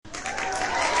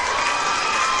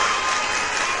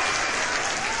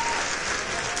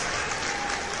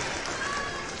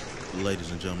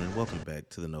Ladies and gentlemen, welcome back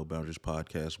to the No Boundaries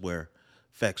podcast where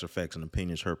facts are facts and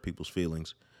opinions hurt people's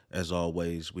feelings. As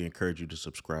always, we encourage you to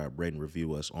subscribe, rate, and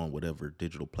review us on whatever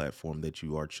digital platform that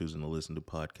you are choosing to listen to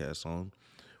podcasts on,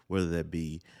 whether that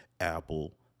be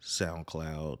Apple,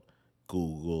 SoundCloud,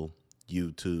 Google,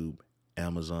 YouTube,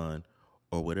 Amazon,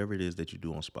 or whatever it is that you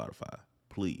do on Spotify.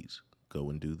 Please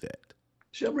go and do that.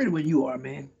 So I'm ready when you are,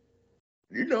 man.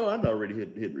 I'd already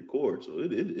hit record, so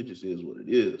it just is what it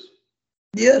is.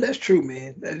 Yeah, that's true,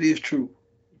 man. That is true.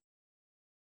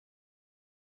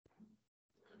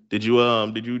 Did you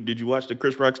watch the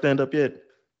Chris Rock stand up yet?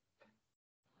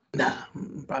 Nah,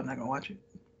 I'm probably not gonna watch it.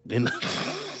 Then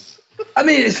I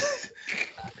mean,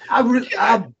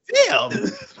 damn.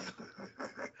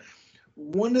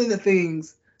 one of the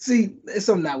things. See, it's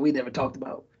something that we never talked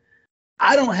about.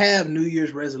 I don't have New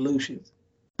Year's resolutions,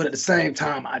 but at the same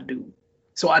time, I do.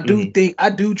 So I do think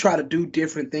I do try to do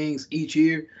different things each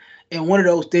year, and one of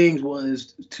those things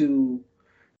was to,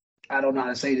 I don't know how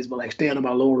to say this, but like stand on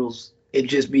my laurels and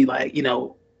just be like,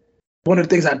 one of the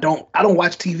things I don't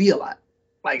watch TV a lot.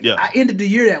 Like Yeah. I ended the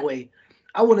year that way.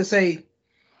 I want to say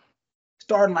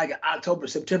starting like October,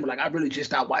 September, like I really just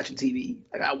stopped watching TV.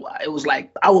 It was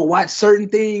like I would watch certain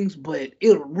things, but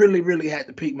it really, really had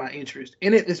to pique my interest.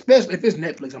 And especially if it's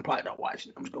Netflix, I'm probably not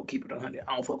watching it. I'm just gonna keep it 100.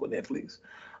 I don't fuck with Netflix.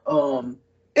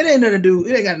 It ain't nothing to do.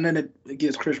 It ain't got nothing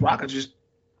against Chris Rock.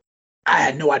 I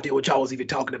had no idea what y'all was even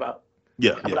talking about.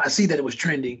 Yeah, But I see that it was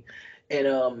trending, and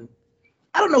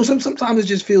I don't know. Sometimes it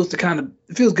just feels it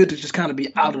feels good to just kind of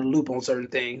be out of the loop on certain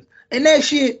things. And that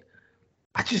shit,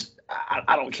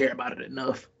 I don't care about it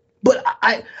enough. But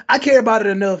I care about it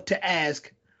enough to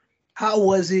ask, how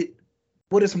was it?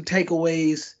 What are some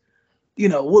takeaways?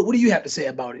 What do you have to say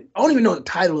about it? I don't even know what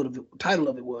the title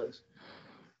of it was.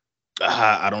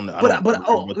 I don't know.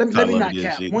 Let me not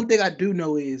cap. One thing I do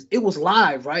know is it was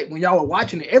live, right? When y'all were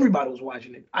watching it, everybody was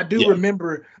watching it. I do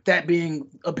remember that being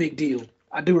a big deal.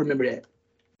 I do remember that.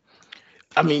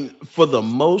 I mean, for the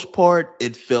most part,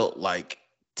 it felt like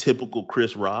typical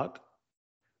Chris Rock.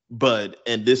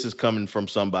 And this is coming from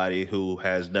somebody who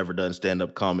has never done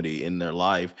stand-up comedy in their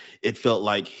life. It felt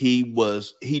like he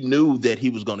knew that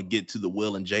he was going to get to the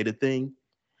Will and Jada thing,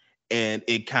 and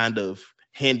it kind of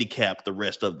handicapped the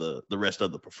rest of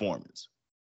the performance.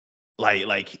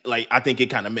 Like I think it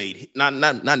kind of made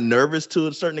not nervous to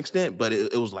a certain extent, but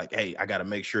it was like, hey, I got to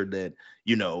make sure that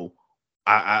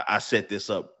I set this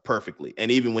up perfectly. And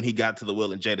even when he got to the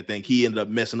Will and Jada thing, he ended up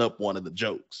messing up one of the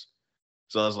jokes.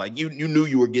 So I was like, you knew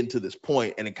you were getting to this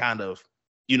point, and it kind of,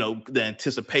 the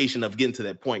anticipation of getting to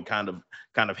that point kind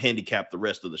of handicapped the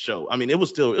rest of the show. I mean, it was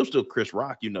still Chris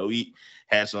Rock. He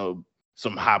had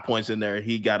some high points in there.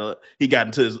 He got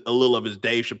into a little of his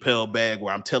Dave Chappelle bag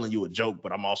where I'm telling you a joke,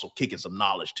 but I'm also kicking some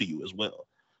knowledge to you as well.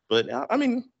 But I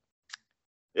mean,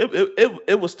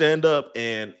 it was stand up,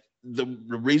 and the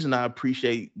reason I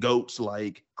appreciate goats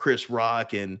like Chris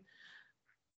Rock and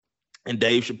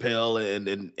Dave Chappelle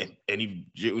and even,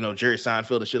 Jerry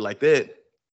Seinfeld and shit like that,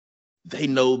 they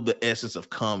know the essence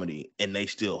of comedy and they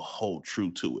still hold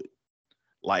true to it.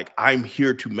 Like, I'm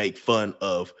here to make fun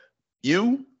of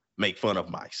you, make fun of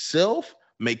myself,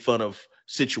 make fun of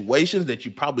situations that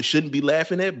you probably shouldn't be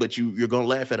laughing at, but you're gonna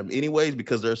laugh at them anyways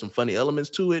because there's some funny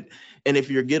elements to it. And if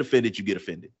you get offended, you get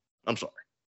offended. I'm sorry.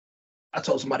 I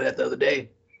told somebody that the other day.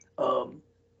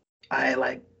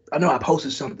 I know I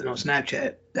posted something on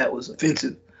Snapchat that was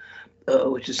offensive,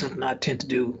 which is something I tend to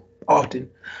do often.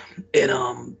 And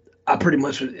I pretty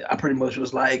much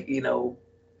was like, I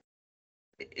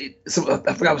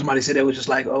forgot what somebody said. It was just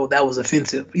like, oh, that was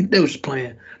offensive. They was just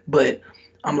playing. But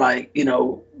I'm like,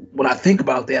 when I think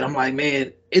about that, I'm like,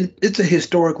 man, it's a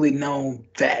historically known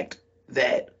fact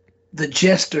that the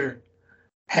jester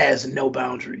has no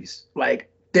boundaries.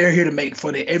 Like, they're here to make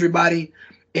fun of everybody,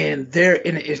 and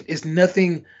it's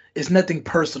nothing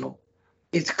personal.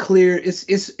 It's clear.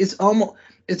 It's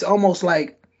almost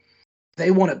like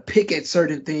they want to pick at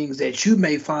certain things that you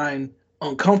may find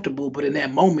uncomfortable, but in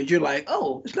that moment you're like,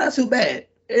 oh, it's not so bad.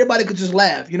 Everybody could just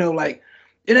laugh, and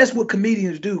that's what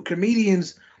comedians do.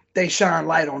 Comedians, they shine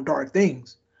light on dark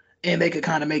things, and they could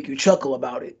kind of make you chuckle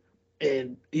about it.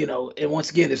 And and once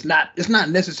again, it's not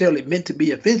necessarily meant to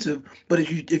be offensive, but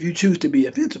if you choose to be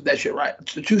offensive, that's your right.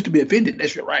 To choose to be offended,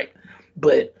 that's your right.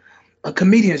 But a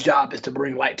comedian's job is to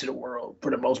bring light to the world for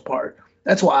the most part.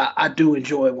 That's why I do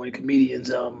enjoy when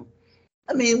comedians,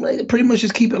 like, pretty much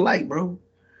just keep it light, bro.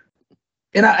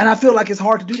 And I feel like it's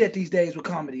hard to do that these days with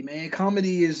comedy, man.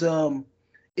 Comedy is I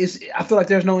feel like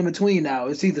there's no in between now.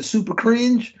 It's either super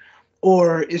cringe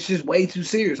or it's just way too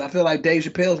serious. I feel like Dave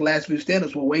Chappelle's last few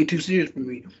stand-ups were way too serious for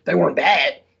me. They weren't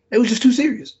bad. It was just too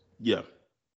serious. Yeah.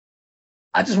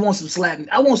 I just want some slapping.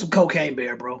 I want some Cocaine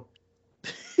Bear, bro.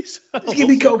 Just give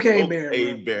me Cocaine Bear,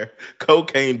 Cocaine bro. Bear.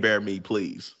 Cocaine Bear me,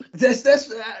 please. That's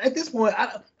at this point.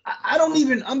 I don't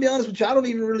even. I'm be honest with you. I don't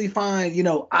even really find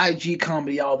IG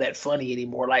comedy all that funny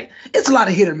anymore. Like it's a lot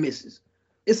of hit or misses.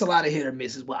 It's a lot of hit or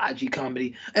misses with IG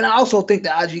comedy, and I also think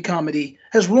that IG comedy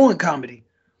has ruined comedy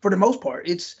for the most part.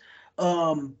 It's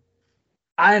I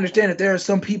understand that there are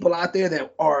some people out there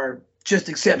that are just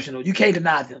exceptional. You can't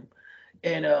deny them,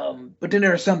 and but then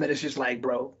there are some that it's just like,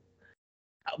 bro.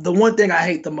 The one thing I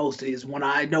hate the most is when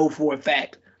I know for a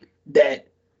fact that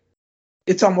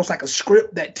it's almost like a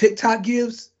script that TikTok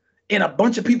gives, and a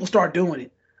bunch of people start doing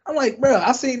it. I'm like, bro,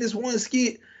 I seen this one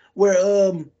skit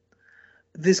where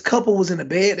this couple was in the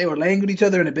bed, they were laying with each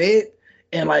other in the bed,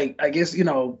 and like I guess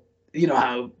how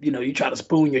you try to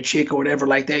spoon your chick or whatever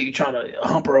like that, you try to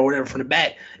hump her or whatever from the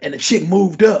back, and the chick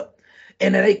moved up,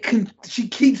 and then she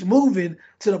keeps moving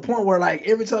to the point where like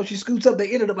every time she scoots up,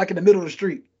 they ended up like in the middle of the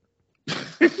street.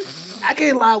 I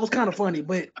can't lie, it was kind of funny,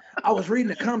 but I was reading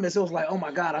the comments. It was like, oh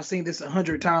my God, I've seen this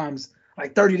 100 times,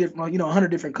 like 30 different, 100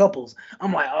 different couples.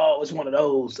 I'm like, oh, it's one of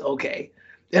those. Okay.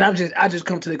 And I just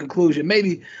come to the conclusion,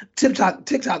 maybe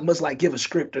TikTok must like give a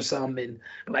script or something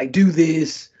and like do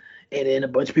this. And then a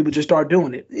bunch of people just start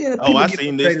doing it. Yeah. Oh, I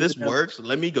seen this. This works.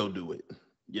 Let me go do it.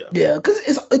 Yeah. Yeah. Cause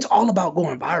it's all about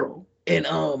going viral. And,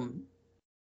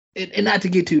 and not to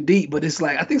get too deep, but it's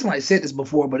like I think somebody said this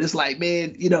before, but it's like,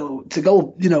 man, to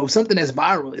go, something that's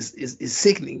viral is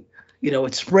sickening.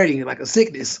 It's spreading like a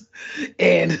sickness,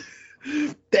 and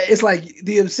it's like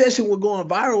the obsession with going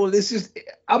viral. It's just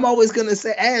I'm always gonna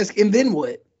ask, and then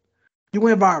what? You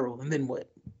went viral, and then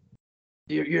what?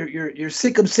 Your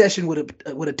sick obsession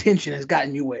with attention has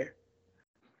gotten you where?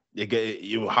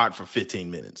 You were hot for 15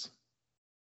 minutes.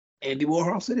 Andy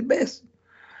Warhol said it best.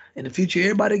 In the future,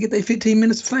 everybody get their 15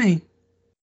 minutes of fame.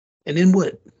 And then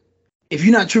what? If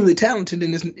you're not truly talented,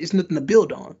 then it's nothing to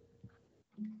build on.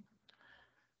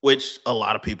 Which a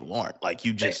lot of people aren't. Like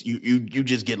you just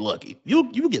get lucky.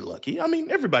 You get lucky. I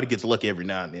mean, everybody gets lucky every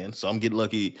now and then. Some get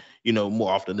lucky,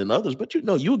 more often than others. But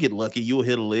you'll get lucky. You'll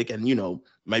hit a lick, and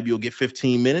maybe you'll get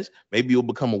 15 minutes. Maybe you'll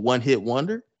become a one-hit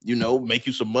wonder. Make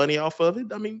you some money off of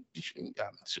it. I mean,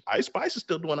 Ice Spice is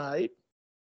still doing all right.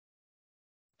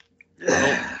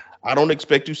 I don't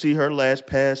expect to see her last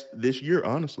past this year,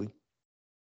 honestly.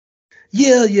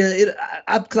 Yeah.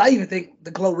 I even think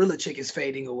the Glorilla chick is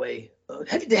fading away.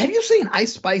 Have you seen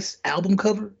Ice Spice album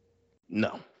cover?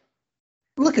 No.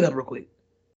 Look it up real quick.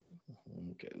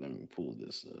 Okay, let me pull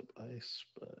this up. Ice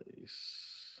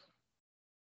Spice.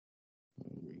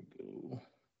 There we go.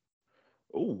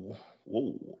 Oh,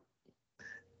 whoa.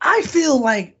 I feel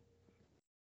like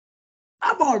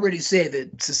I've already said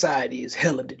that society is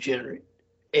hella degenerate,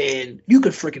 and you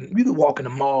could walk in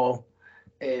the mall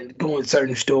and go in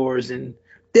certain stores and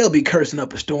they'll be cursing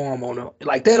up a storm on them.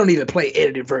 Like they don't even play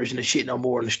edited version of shit no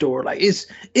more in the store. Like it's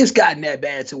gotten that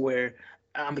bad to where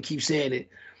I'm gonna keep saying it.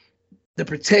 The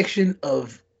protection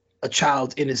of a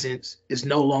child's innocence is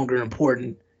no longer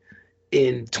important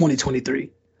in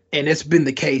 2023, and it's been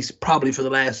the case probably for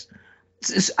the last.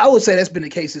 I would say that's been the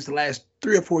case since the last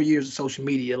 3 or 4 years of social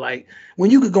media. Like when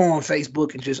you could go on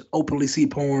Facebook and just openly see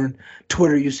porn,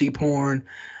 Twitter you see porn,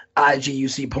 IG you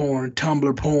see porn,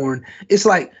 Tumblr porn. It's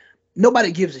like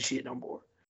nobody gives a shit no more.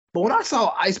 But when I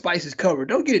saw Ice Spice's cover,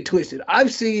 don't get it twisted.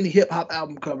 I've seen hip hop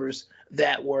album covers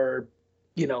that were,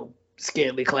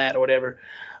 scantily clad or whatever.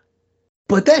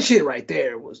 But that shit right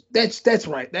there that's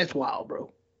right. That's wild,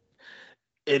 bro.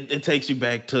 It takes you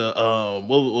back to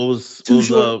what was Too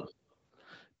Short.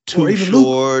 Too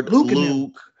Short,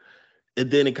 Luke,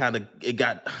 and then it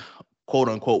got quote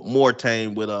unquote more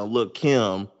tame with Lil'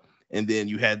 Kim, and then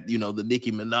you had the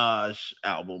Nicki Minaj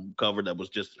album cover that was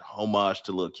just a homage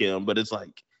to Lil' Kim, but it's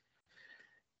like,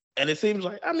 and it seems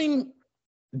like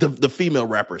the female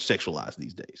rapper is sexualized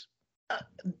these days,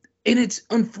 and it's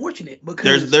unfortunate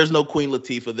because there's no Queen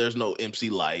Latifah, there's no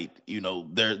MC Lyte,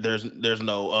 there's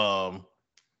no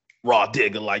Raw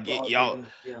Digger, like y'all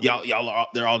are,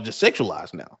 they're all just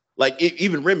sexualized now. Like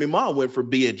even Remy Ma went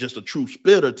from being just a true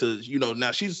spitter to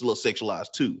now she's a little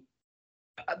sexualized too.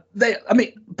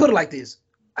 Put it like this.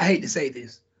 I hate to say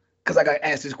this because I got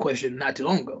asked this question not too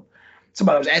long ago.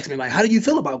 Somebody was asking me like, "How do you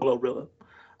feel about Glorilla?"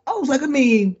 I was like,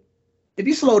 if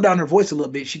you slow down her voice a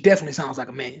little bit, she definitely sounds like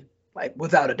a man, like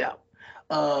without a doubt.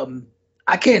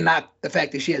 I can't knock the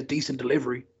fact that she has decent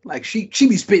delivery. Like she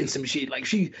be spitting some shit. Like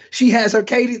she has her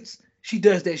cadence. She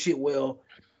does that shit well.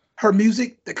 Her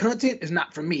music, the content is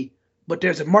not for me, but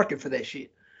there's a market for that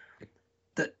shit.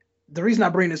 The reason I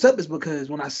bring this up is because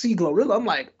when I see Glorilla, I'm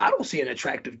like, I don't see an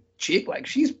attractive chick. Like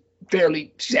she's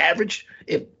average.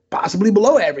 If possibly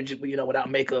below average, you know,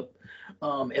 without makeup,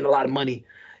 and a lot of money.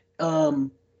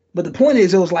 But the point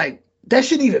is, it was like that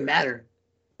shouldn't even matter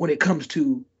when it comes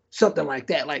to something like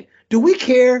that. Like, do we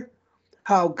care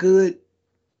how good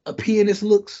a pianist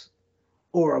looks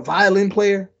or a violin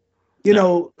player? You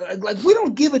know, like we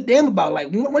don't give a damn about,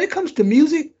 like, when it comes to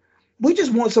music, we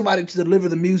just want somebody to deliver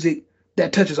the music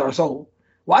that touches our soul.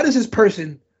 Why does this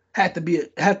person have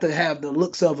to have the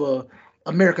looks of a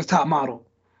America's Top Model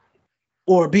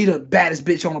or be the baddest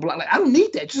bitch on the block? Like, I don't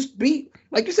need that. Just be,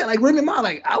 like you said, like Remy Ma.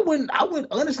 Like, I wouldn't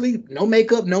honestly, no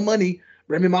makeup, no money.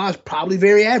 Remy Ma is probably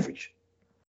very average.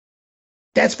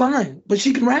 That's fine, but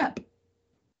she can rap.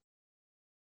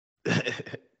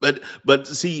 but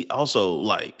see, also,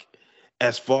 like,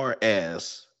 as far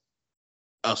as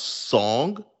a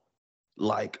song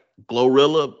like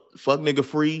Glorilla, Fuck Nigga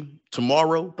Free,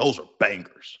 Tomorrow, those are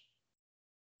bangers.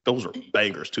 Those are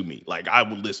bangers to me. Like, I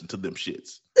would listen to them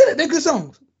shits. Yeah, they're good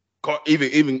songs.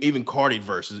 Even Cardi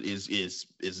verse is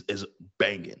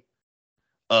banging.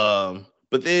 But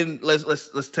then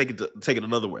let's take it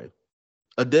another way.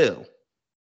 Adele.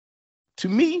 To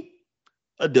me,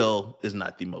 Adele is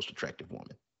not the most attractive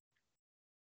woman.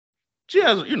 She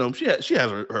has, you know, she has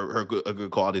her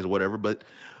good qualities or whatever, but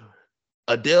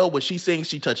Adele, when she sings,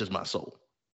 she touches my soul.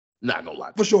 Not gonna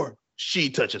lie. For sure. She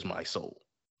touches my soul.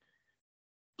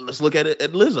 Let's look at it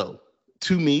at Lizzo.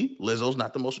 To me, Lizzo's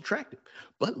not the most attractive,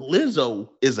 but Lizzo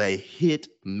is a hit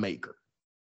maker.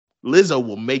 Lizzo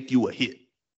will make you a hit.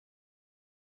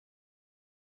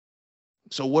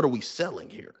 So what are we selling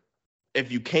here?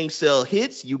 If you can't sell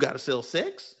hits, you got to sell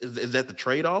sex? Is that the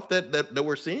trade-off that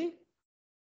we're seeing?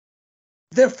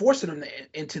 They're forcing them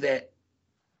into that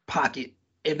pocket,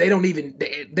 and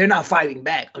they're not fighting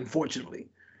back, unfortunately,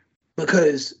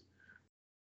 because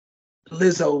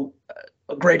Lizzo,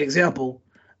 a great example.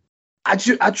 I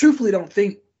truthfully don't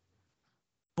think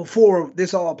before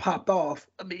this all popped off.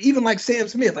 I mean, even like Sam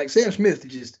Smith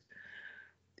just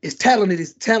as talented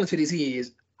as he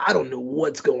is, I don't know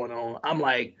what's going on. I'm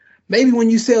like, maybe when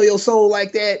you sell your soul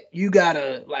like that, you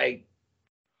gotta like.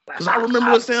 Because I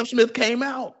remember when Sam Smith came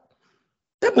out.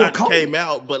 That boy came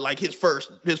out, but like his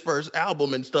first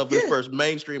album and stuff, his first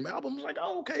mainstream album was like,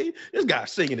 oh, okay, this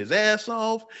guy's singing his ass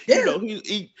off. Yeah. You know,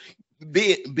 he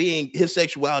being his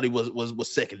sexuality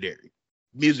was secondary.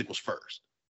 Music was first.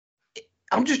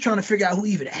 I'm just trying to figure out who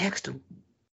even asked him.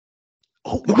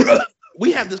 Oh,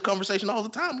 we have this conversation all the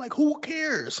time. Like, who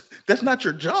cares? That's not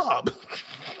your job.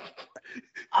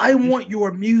 I want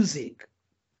your music.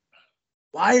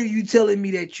 Why are you telling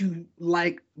me that you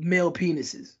like male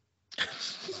penises?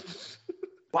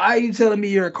 Why are you telling me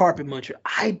you're a carpet muncher?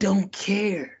 I don't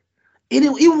care.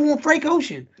 Even with Frank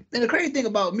Ocean. And the crazy thing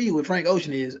about me with Frank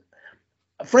Ocean is,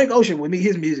 Frank Ocean, with me,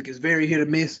 his music is very hit or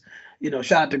miss. You know,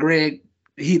 shout out to Greg.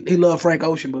 He loved Frank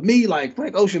Ocean. But me, like,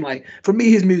 Frank Ocean, like, for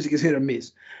me, his music is hit or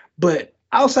miss. But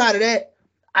outside of that,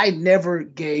 I never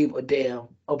gave a damn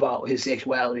about his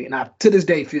sexuality. And I, to this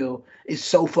day, feel it's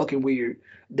so fucking weird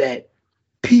that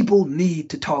people need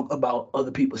to talk about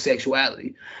other people's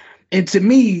sexuality. And to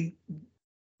me,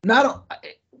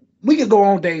 we could go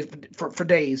on days for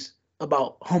days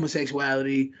about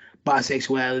homosexuality,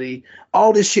 bisexuality,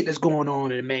 all this shit that's going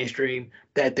on in the mainstream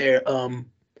that they're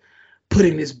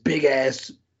putting this big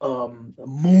ass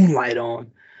moonlight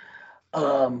on.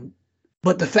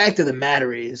 But the fact of the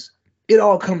matter is, it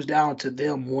all comes down to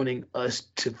them wanting us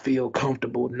to feel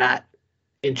comfortable not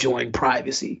enjoying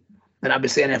privacy. And I've been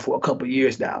saying that for a couple of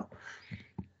years now.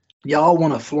 Y'all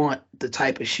want to flaunt the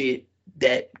type of shit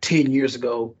that 10 years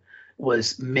ago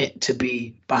was meant to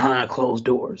be behind closed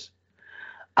doors.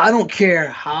 I don't care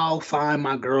how fine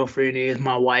my girlfriend is,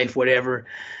 my wife, whatever.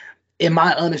 In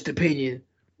my honest opinion,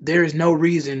 there is no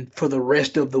reason for the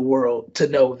rest of the world to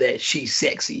know that she's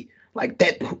sexy. Like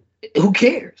that, who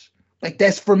cares? Like,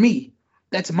 that's for me.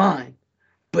 That's mine.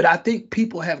 But I think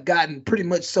people have gotten pretty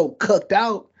much so cucked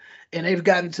out, and they've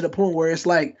gotten to the point where it's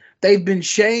like they've been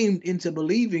shamed into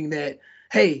believing that,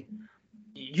 hey,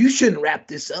 you shouldn't wrap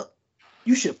this up.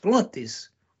 You should flaunt this.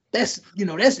 That's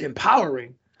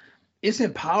empowering. It's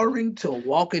empowering to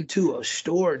walk into a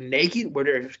store naked where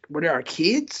there are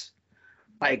kids.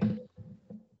 Like,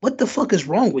 what the fuck is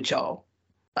wrong with y'all?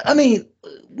 I mean,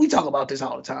 we talk about this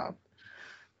all the time.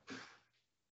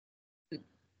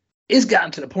 It's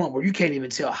gotten to the point where you can't even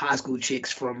tell high school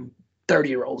chicks from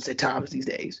 30-year-olds at times these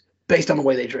days, based on the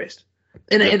way they dressed.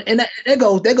 And that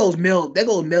goes male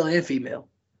and female.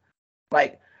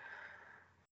 Like,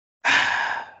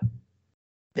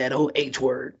 that old H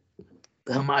word,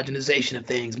 the homogenization of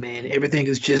things, man. Everything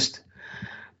is just,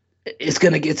 it's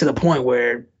gonna get to the point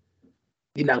where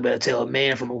You're not gonna be able to tell a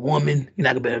man from a woman. You're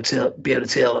not gonna be able to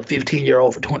tell a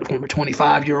 15-year-old from a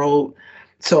 25-year-old,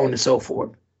 so on and so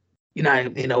forth.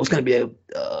 It's gonna be a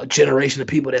generation of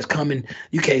people that's coming.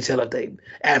 You can't tell if they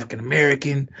African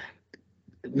American,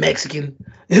 Mexican.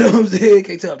 You know what I'm saying? You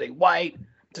can't tell if they white.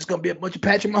 Just gonna be a bunch of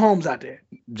Patrick Mahomes out there,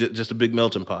 Just a big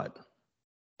melting pot.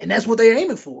 and that's what they're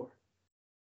aiming for.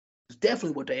 It's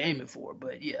definitely what they're aiming for.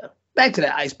 But yeah, back to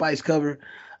that Ice Spice cover.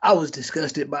 I was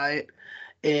disgusted by it.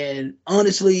 And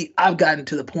honestly, I've gotten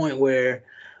to the point where,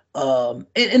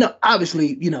 and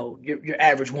obviously, your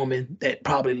average woman that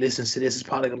probably listens to this is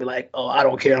probably gonna be like, "Oh, I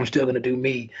don't care. I'm still gonna do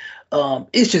me."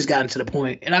 It's just gotten to the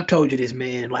point, and I've told you this,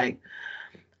 man. Like,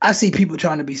 I see people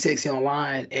trying to be sexy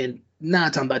online, and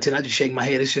 9 times out of 10, I just shake my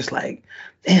head. It's just like,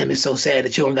 damn, it's so sad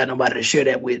that you don't got nobody to share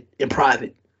that with in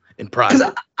private. Because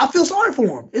I feel sorry for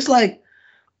them. It's like,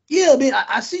 yeah, man,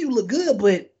 I see you look good,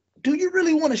 but do you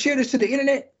really want to share this to the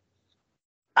internet?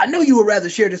 I know you would rather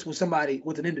share this with somebody,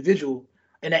 with an individual,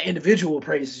 and that individual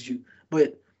praises you.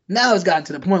 But now it's gotten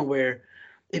to the point where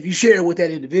if you share it with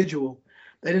that individual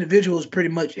is pretty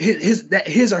much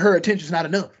his or her attention is not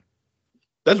enough.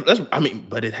 But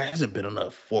it hasn't been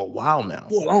enough for a while now.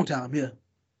 For a long time, yeah.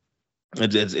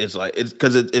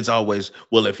 It's always,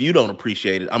 well, if you don't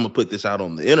appreciate it, I'm gonna put this out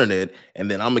on the internet,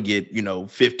 and then I'm gonna get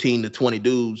 15 to 20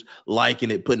 dudes liking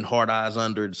it, putting hard eyes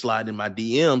under it, sliding my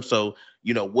DM. So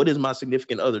what is my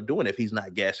significant other doing if he's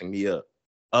not gassing me up?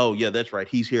 Oh yeah, that's right.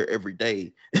 He's here every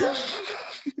day.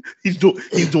 He's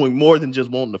doing more than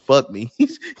just wanting to fuck me.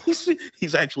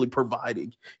 He's actually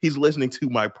providing. He's listening to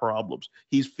my problems.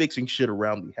 He's fixing shit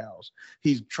around the house.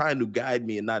 He's trying to guide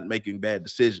me and not making bad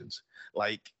decisions.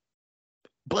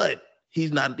 But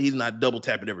he's not double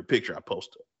tapping every picture I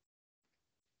post.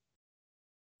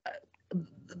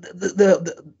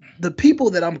 The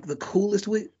people that I'm the coolest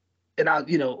with, and a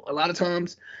lot of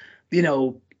times,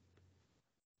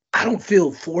 I don't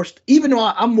feel forced, even though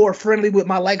I'm more friendly with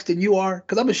my likes than you are,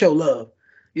 because I'm gonna show love.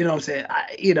 You know what I'm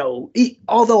saying?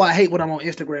 Although I hate when I'm on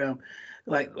Instagram,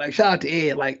 like shout out to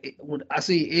Ed. Like when I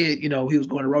see Ed, he was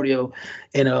going to rodeo,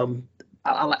 and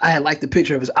I had liked the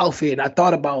picture of his outfit, and I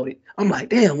thought about it. I'm like,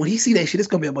 damn, when he see that shit, it's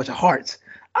gonna be a bunch of hearts.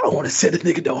 I don't want to send a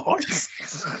nigga no hearts.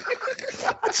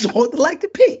 I just want to like the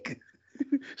pic.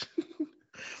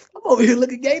 I'm over here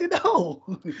looking gay to the hole.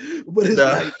 But it's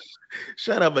like,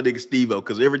 shout out my nigga Steve-O,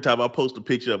 because every time I post a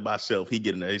picture of myself, he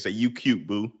get in there. He say, "You cute,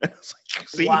 boo." I was like,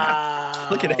 see, wow.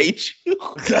 Look at hate you.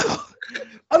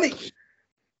 I mean,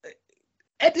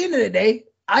 at the end of the day,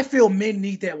 I feel men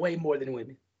need that way more than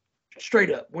women.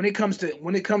 Straight up. When it comes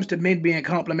to men being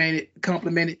complimented,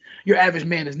 your average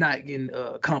man is not getting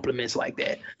compliments like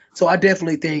that. So I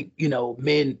definitely think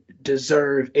men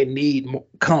deserve and need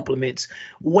compliments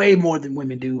way more than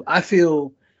women do. I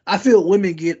feel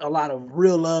women get a lot of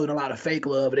real love and a lot of fake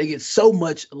love, and they get so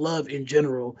much love in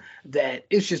general that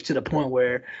it's just to the point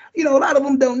where a lot of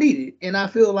them don't need it. And I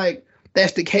feel like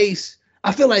that's the case.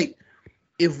 I feel like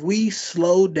if we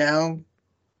slow down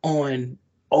on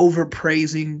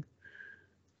overpraising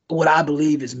what I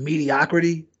believe is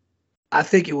mediocrity, I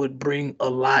think it would bring a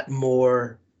lot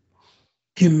more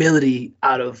humility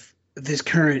out of this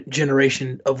current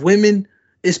generation of women,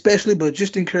 especially, but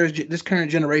just encourage this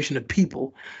current generation of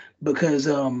people, because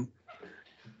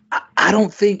I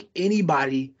don't think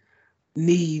anybody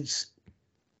needs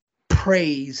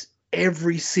praise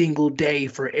every single day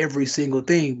for every single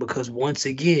thing, because once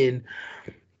again,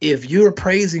 if you're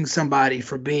praising somebody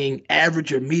for being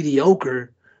average or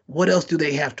mediocre, what else do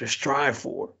they have to strive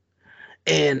for?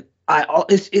 And I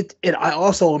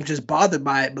also am just bothered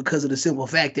by it because of the simple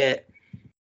fact that,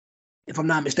 if I'm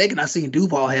not mistaken, I seen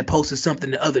Duval had posted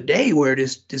something the other day where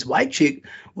this white chick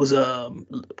was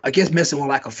I guess messing with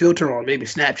like a filter on maybe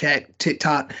Snapchat,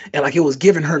 TikTok, and like it was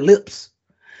giving her lips.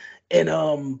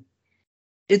 And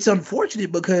it's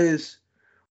unfortunate because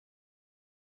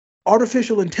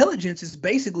artificial intelligence is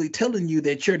basically telling you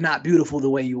that you're not beautiful the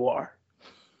way you are.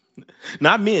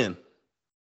 Not men.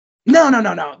 No.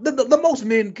 The most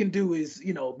men can do is,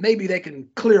 maybe they can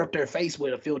clear up their face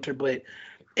with a filter, but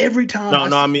every time.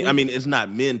 I mean, it's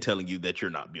not men telling you that you're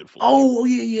not beautiful. Oh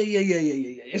yeah.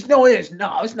 It's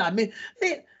not men.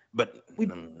 But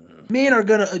men are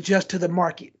gonna adjust to the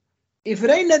market. If it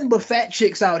ain't nothing but fat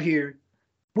chicks out here,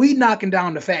 we knocking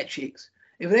down the fat chicks.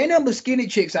 If it ain't nothing but skinny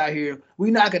chicks out here,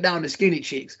 we knocking down the skinny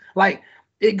chicks. Like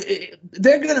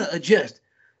they're gonna adjust.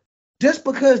 Just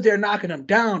because they're knocking them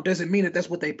down doesn't mean that that's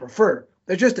what they prefer.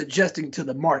 They're just adjusting to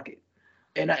the market,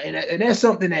 and that's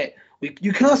something that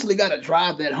you constantly got to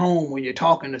drive that home when you're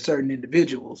talking to certain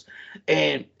individuals.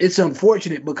 And it's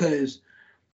unfortunate because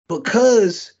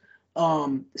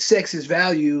sex is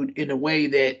valued in a way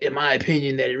that, in my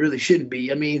opinion, that it really shouldn't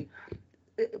be. I mean,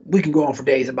 we can go on for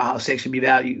days about how sex should be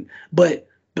valued, but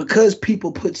because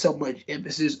people put so much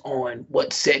emphasis on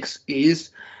what sex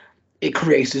is, it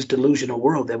creates this delusional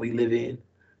world that we live in,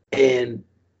 and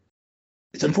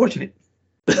it's unfortunate.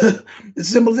 It's as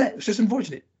simple as that. It's just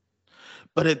unfortunate.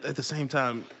 But at the same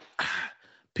time,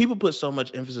 people put so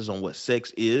much emphasis on what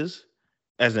sex is,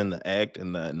 as in the act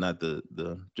and not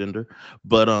the gender.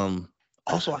 But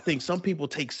also I think some people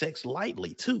take sex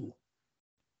lightly too.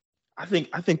 I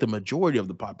think the majority of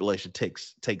the population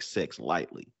takes sex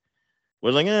lightly.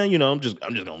 We're like, I'm just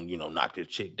gonna, knock this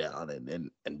chick down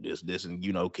and this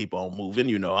and keep on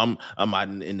moving. I'm out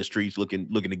in the streets looking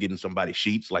to get in somebody's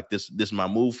sheets. Like this is my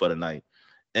move for the night.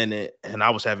 And I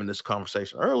was having this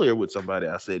conversation earlier with somebody.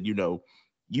 I said,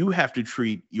 you have to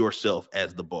treat yourself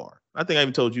as the bar. I think I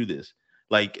even told you this.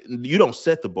 Like, you don't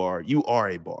set the bar, you are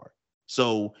a bar.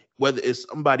 So whether it's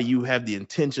somebody you have the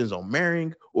intentions on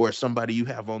marrying or somebody you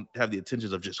have the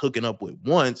intentions of just hooking up with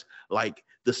once, like,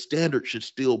 the standard should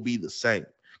still be the same,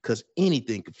 because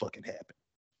anything could fucking happen.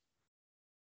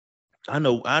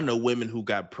 I know women who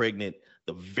got pregnant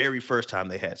the very first time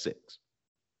they had sex.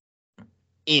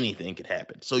 Anything could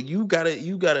happen. So you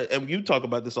gotta, and you talk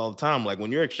about this all the time. Like,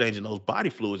 when you're exchanging those body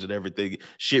fluids and everything,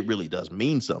 shit really does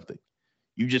mean something.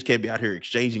 You just can't be out here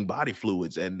exchanging body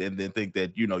fluids and then think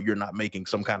that you're not making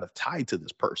some kind of tie to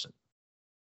this person.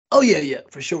 Oh yeah,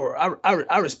 for sure.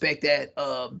 I respect that.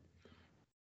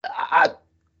 I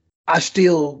I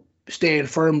still stand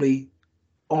firmly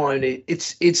on it.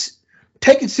 It's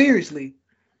take it seriously,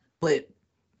 but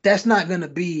that's not gonna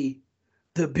be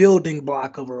the building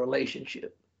block of a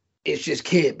relationship. It just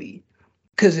can't be.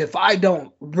 Because if I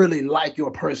don't really like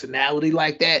your personality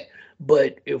like that,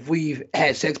 but if we've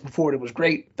had sex before and it was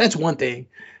great, that's one thing.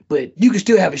 But you can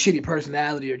still have a shitty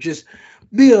personality or just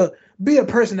be a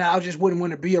person that I just wouldn't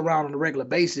want to be around on a regular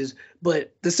basis.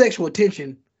 But the sexual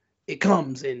attention, it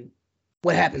comes, and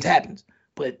what happens happens.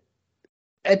 But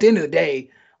at the end of the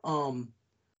day, um,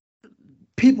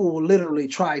 people will literally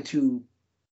try to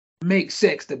make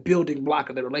sex the building block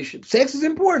of the relationship. Sex is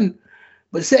important,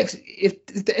 but sex, if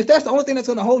that's the only thing that's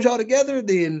going to hold y'all together,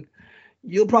 then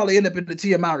you'll probably end up in the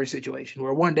Tia Mowry situation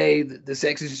where one day the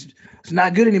sex is it's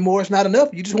not good anymore. It's not enough.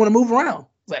 You just want to move around.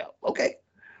 It's like, okay.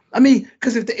 I mean,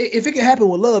 because if it can happen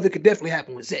with love, it could definitely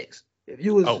happen with sex. If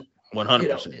you was,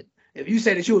 100%. If you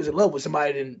said that you was in love with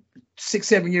somebody, then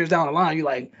 6-7 years down the line, you're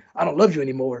like, I don't love you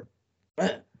anymore. You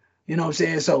know what I'm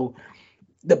saying? So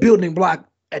the building block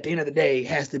at the end of the day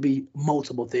has to be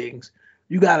multiple things.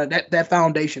 You gotta that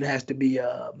foundation has to be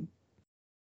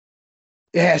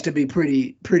it has to be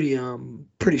pretty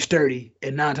sturdy.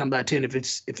 And 9 times out of 10, if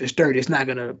it's sturdy, it's not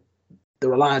gonna the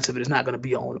reliance of it is not gonna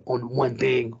be on one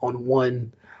thing, on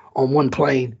one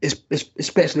plane. It's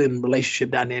especially in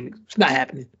relationship dynamics. It's not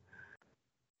happening.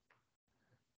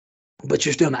 But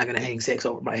you're still not gonna hang sex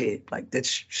over my head. Like,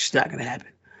 that's just not gonna happen.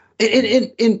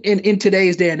 In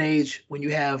today's day and age, when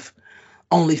you have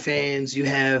OnlyFans, you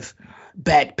have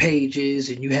back pages,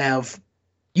 and you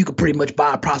could pretty much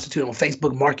buy a prostitute on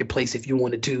Facebook Marketplace if you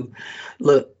wanted to.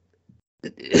 Look,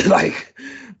 like,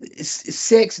 it's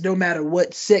sex, no matter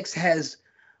what, sex has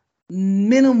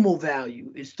minimal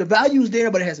value. The value is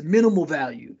there, but it has minimal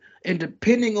value. And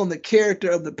depending on the character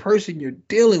of the person you're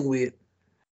dealing with,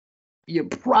 you're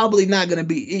probably not going to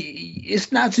be,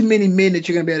 it's not too many men that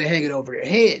you're going to be able to hang it over their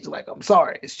heads. Like, I'm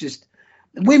sorry. It's just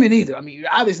women either. I mean,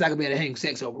 you're obviously not going to be able to hang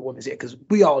sex over women's head, because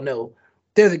we all know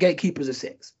they're the gatekeepers of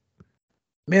sex.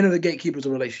 Men are the gatekeepers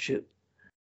of relationship.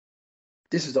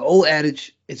 This is the old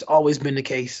adage. It's always been the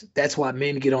case. That's why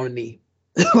men get on a knee.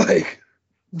 Like,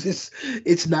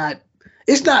 it's not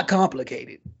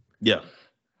complicated. Yeah.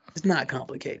 It's not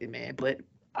complicated, man. But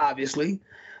obviously,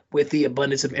 with the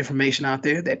abundance of information out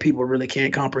there that people really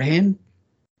can't comprehend,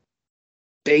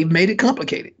 they've made it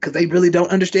complicated because they really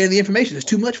don't understand the information. It's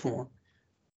too much for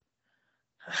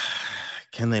them.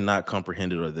 Can they not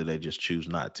comprehend it, or do they just choose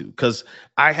not to? Because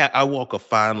I walk a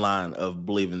fine line of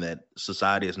believing that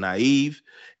society is naive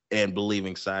and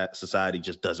believing society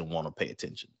just doesn't want to pay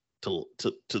attention to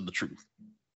the truth.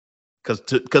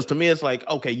 Because to me, it's like,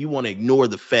 okay, you want to ignore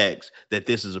the facts that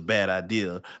this is a bad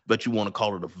idea, but you want to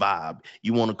call it a vibe.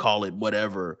 You want to call it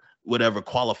whatever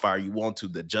qualifier you want to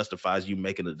that justifies you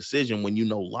making a decision when you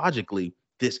know logically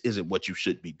this isn't what you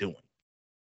should be doing.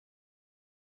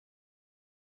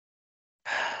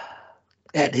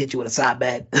 I had to hit you with a side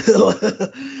bat.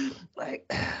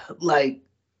 like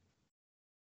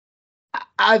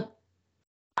I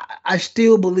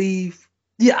still believe,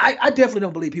 I definitely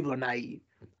don't believe people are naive.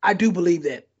 I do believe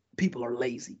that people are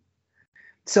lazy.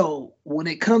 So when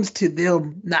it comes to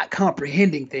them not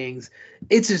comprehending things,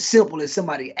 it's as simple as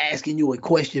somebody asking you a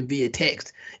question via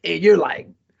text, and you're like,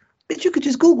 "Bitch, you could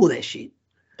just Google that shit.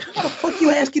 How the fuck you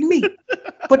asking me?"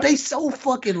 But they so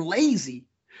fucking lazy.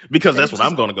 Because They that's what just,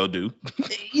 I'm gonna go do.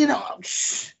 you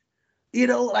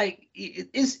know, like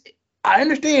it's. I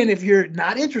understand if you're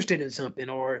not interested in something,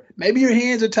 or maybe your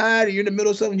hands are tired, or you're in the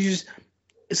middle of something. You just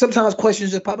sometimes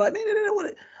questions just pop out. Man,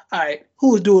 what? All right,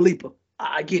 who is Dua Lipa?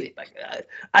 I get it. Like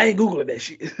I ain't googling that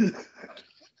shit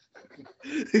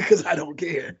because I don't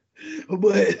care.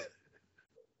 But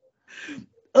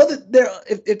other there,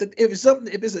 if it's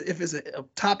something, if it's a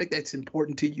topic that's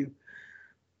important to you,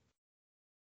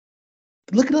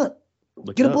 look it up.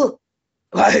 Look Get it a up. book.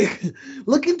 Like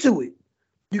look into it.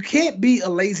 You can't be a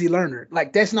lazy learner.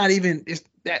 Like that's not even it's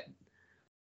that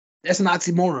that's an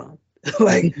oxymoron.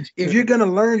 Like if you're gonna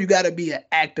learn, you got to be an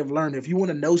active learner. If you want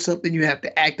to know something, you have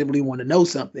to actively want to know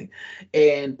something.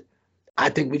 And I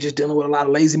think we're just dealing with a lot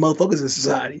of lazy motherfuckers in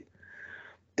society.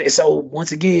 So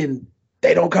once again,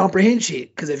 they don't comprehend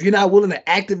shit. Because if you're not willing to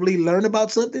actively learn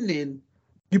about something, then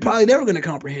you're probably never gonna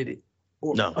comprehend it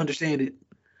or No. understand it.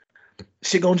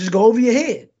 Shit gonna just go over your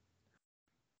head.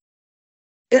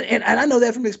 And I know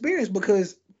that from experience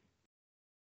because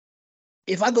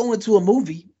if I go into a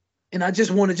movie and I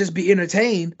just want to just be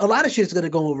entertained, a lot of shit's gonna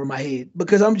go over my head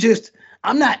because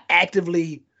I'm not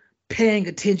actively paying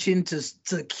attention to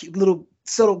little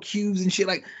subtle cues and shit.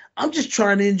 Like I'm just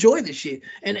trying to enjoy this shit,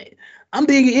 and I'm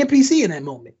being an NPC in that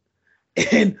moment.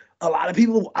 And a lot of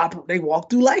people they walk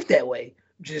through life that way,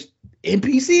 just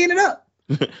NPCing it up.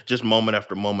 Just moment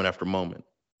after moment after moment.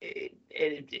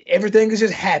 Everything is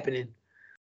just happening,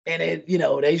 and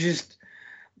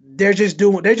they're just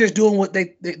doing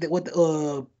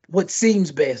what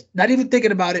seems best. Not even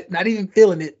thinking about it, not even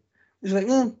feeling it. It's like,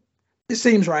 this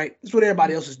seems right. It's what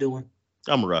everybody else is doing.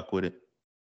 I'm rock with it.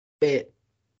 But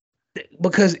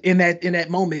because in that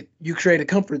moment, you create a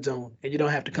comfort zone, and you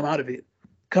don't have to come out of it.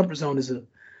 Comfort zone is a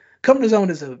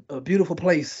beautiful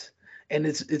place, and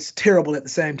it's terrible at the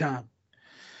same time.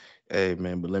 Hey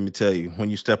man, but let me tell you, when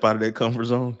you step out of that comfort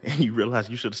zone and you realize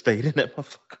you should have stayed in that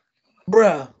motherfucker.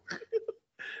 Bruh.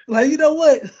 Like, you know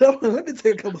what? Let me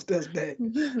take a couple steps back.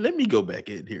 Let me go back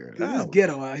in here. It's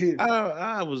ghetto out here.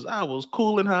 I was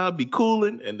cooling how I'd be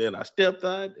cooling, and then I stepped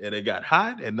out and it got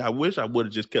hot, and I wish I would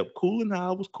have just kept cooling how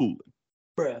I was cooling.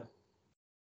 Bruh.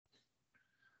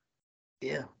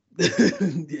 Yeah.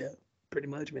 Yeah. Pretty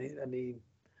much, man. I mean,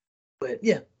 but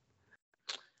yeah.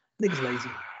 Niggas lazy.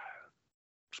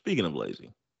 Speaking of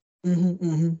lazy,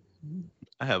 Mm-hmm.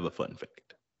 I have a fun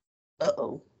fact.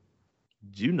 Uh-oh.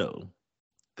 Did you know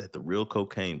that the real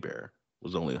cocaine bear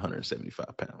was only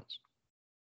 175 pounds?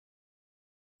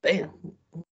 Damn.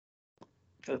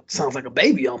 That sounds like a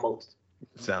baby almost.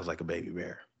 Sounds like a baby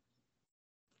bear.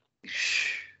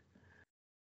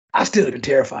 I still have been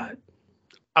terrified.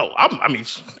 Oh, I mean,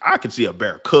 I can see a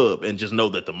bear cub and just know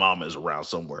that the mama is around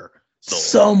somewhere. So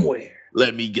somewhere.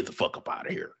 Let me get the fuck up out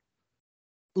of here.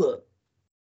 Look,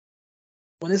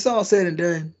 when it's all said and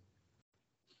done,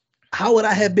 how would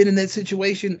I have been in that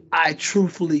situation? I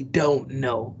truthfully don't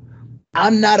know.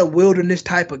 I'm not a wilderness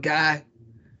type of guy.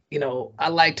 I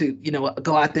like to,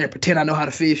 go out there and pretend I know how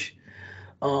to fish.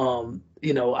 I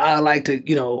like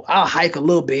to, I'll hike a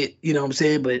little bit, you know what I'm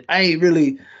saying? But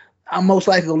I'm most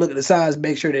likely gonna look at the signs and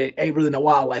make sure there ain't really no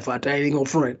wildlife out there. I ain't gonna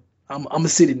front. I'm a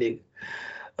city nigga.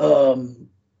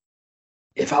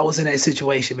 If I was in that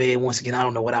situation, man, once again, I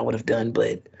don't know what I would have done,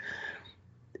 but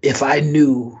if I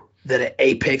knew that an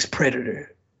apex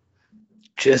predator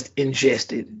just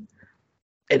ingested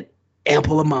an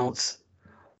ample amounts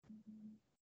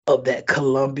of that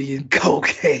Colombian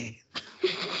cocaine,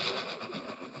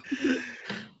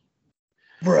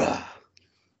 bruh,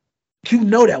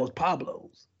 that was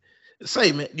Pablo's.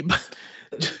 Say, man,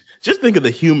 just think of the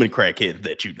human crackheads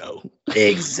that you know.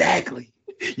 Exactly.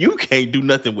 You can't do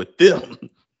nothing with them.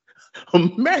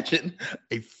 Imagine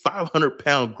a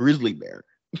 500-pound grizzly bear.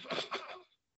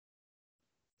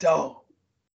 Dog.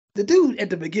 The dude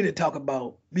at the beginning talk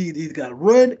about you either gotta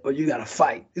run or you gotta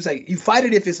fight. It's like you fight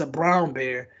it if it's a brown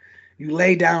bear, you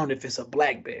lay down if it's a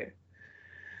black bear.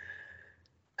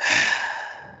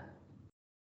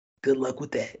 Good luck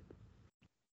with that.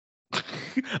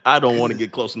 I don't want to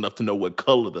get close enough to know what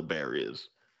color the bear is.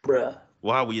 Bruh.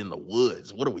 Why are we in the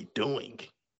woods? What are we doing?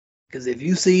 Because if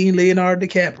you seen Leonardo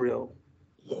DiCaprio,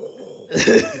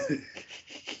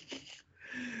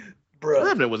 bruh.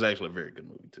 Revenant was actually a very good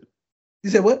movie too.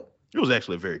 You said what? It was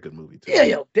actually a very good movie too.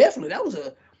 Yeah, definitely. That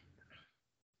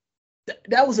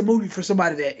was a movie for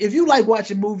somebody that if you like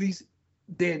watching movies,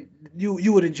 then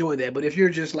you would enjoy that. But if you're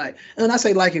just like, and I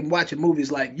say like in watching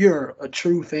movies, like you're a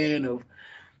true fan of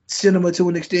cinema to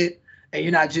an extent, and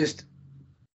you're not just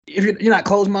if you're not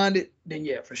closed minded, then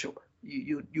yeah, for sure,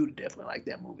 you definitely like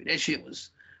that movie. That shit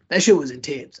was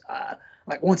intense.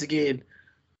 Like once again,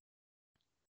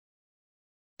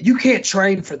 you can't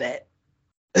train for that.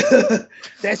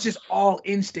 That's just all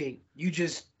instinct.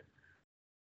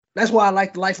 That's why I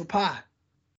like The Life of Pi.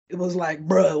 It was like,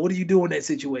 bruh, what do you do in that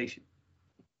situation?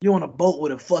 You're on a boat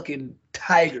with a fucking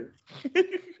tiger.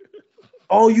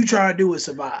 All you try to do is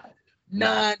survive.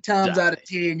 9 times out of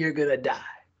 10, you're gonna die.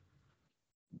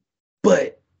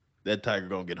 But that tiger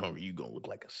gonna get hungry. You gonna look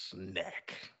like a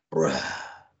snack, bruh.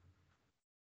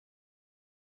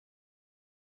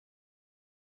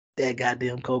 That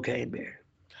goddamn cocaine bear.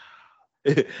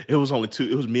 It was only 2.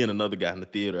 It was me and another guy in the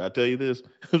theater. I tell you this,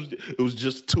 it was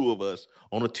just 2 of us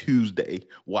on a Tuesday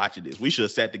watching this. We should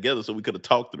have sat together so we could have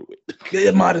talked through it.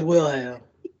 It might as well have.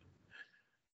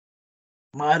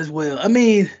 Might as well. I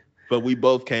mean, but we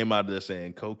both came out of there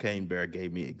saying Cocaine Bear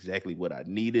gave me exactly what I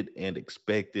needed and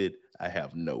expected. I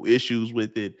have no issues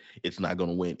with it. It's not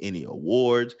going to win any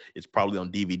awards. It's probably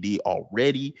on DVD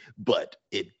already, but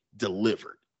it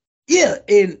delivered. Yeah,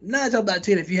 and 9 times out of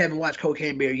 10, if you haven't watched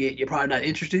Cocaine Bear yet, you're probably not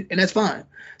interested, and that's fine.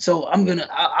 So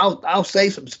I'll say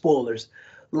some spoilers.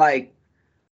 Like,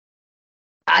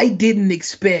 I didn't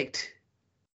expect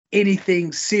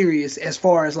anything serious as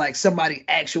far as like somebody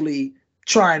actually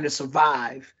trying to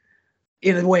survive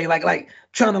in a way, like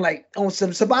trying to like on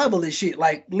some survivalist shit,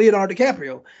 like Leonardo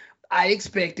DiCaprio. I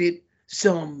expected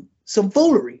some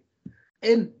foolery,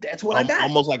 and that's what I got.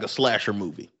 Almost like a slasher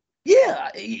movie. Yeah,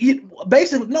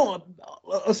 basically no,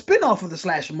 a spinoff of the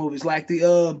slasher movies, like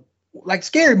the like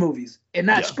scary movies, and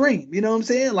not Scream. You know what I'm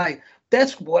saying? Like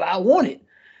that's what I wanted.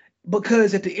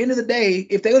 Because at the end of the day,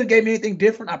 if they would have gave me anything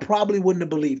different, I probably wouldn't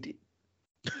have believed it.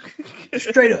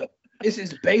 Straight up, this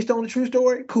is based on a true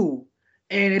story. Cool,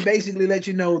 and it basically lets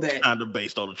you know that kind of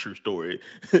based on a true story.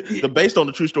 The based on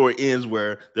the true story ends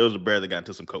where there was a bear that got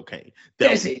into some cocaine.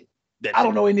 That's it. I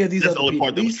don't know any of these other people.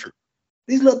 Part that was true.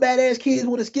 These little badass kids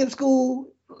want to skip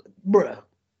school, bruh.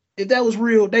 If that was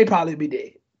real, they'd probably be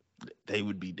dead. They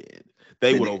would be dead.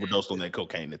 They would overdose on that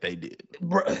cocaine that they did.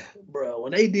 Bro,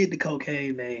 when they did the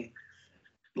cocaine, man,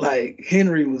 like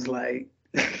Henry was like,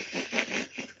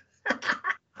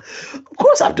 of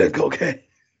course I've done cocaine.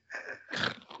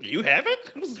 You haven't?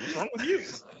 What's wrong with you?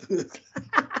 It's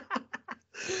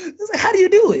like, how do you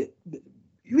do it?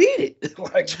 You eat it.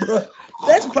 Like, bro,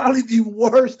 that's probably the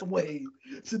worst way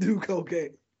to do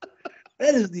cocaine.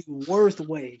 That is the worst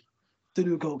way to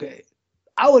do cocaine.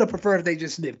 I would have preferred if they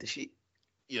just sniffed the shit.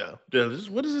 Yeah.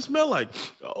 What does it smell like?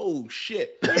 Oh,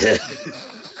 shit. They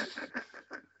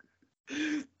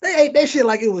ate that shit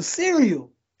like it was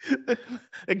cereal.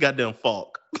 That goddamn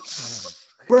Falk.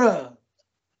 Bruh.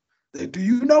 Do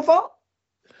you know Falk?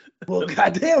 Well,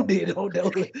 goddamn, did.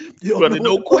 You don't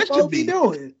know what question Falk be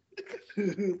doing.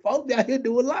 Falk down here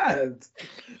doing lines.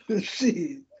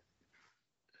 Shit.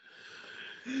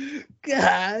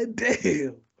 God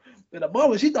damn. And the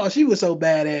mama, she thought she was so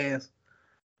badass.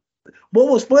 What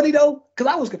was funny though,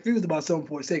 because I was confused about something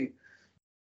for a second.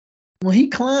 When he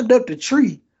climbed up the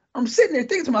tree, I'm sitting there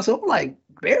thinking to myself, I'm like,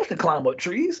 bears can climb up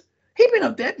trees. He been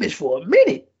up that bitch for a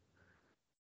minute.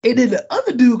 And then the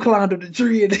other dude climbed up the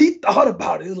tree and he thought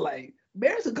about it. It was like,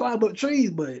 bears can climb up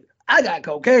trees, but I got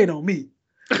cocaine on me.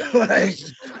 Like,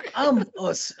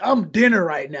 I'm dinner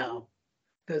right now.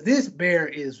 Because this bear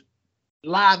is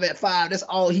live at 5. That's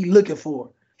all he looking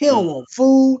for. He don't want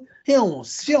food. She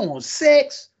don't want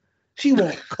sex. She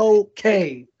want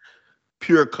cocaine.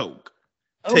 Pure coke.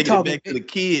 Taking it back to the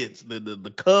kids.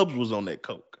 The Cubs was on that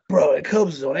coke. Bro, the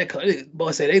Cubs was on that coke.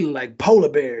 Boy said they look like polar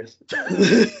bears.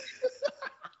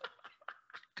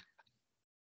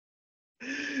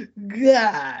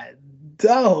 God,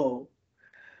 dog.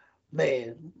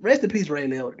 Man, rest in peace, Ray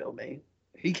Liotta, though, man.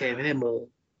 He came in that mug.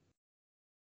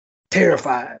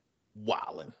 Terrified.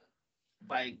 Wildin'.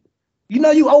 Like, you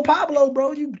know you owe Pablo,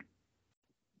 bro. You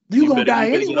gonna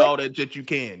die anyway. All that you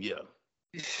can, yeah.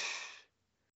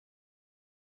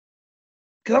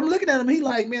 Cause I'm looking at him, he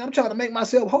like, man, I'm trying to make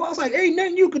myself whole. I was like, ain't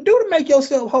nothing you could do to make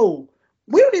yourself whole.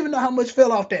 We don't even know how much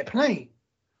fell off that plane.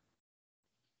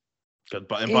 And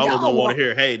Pablo don't want to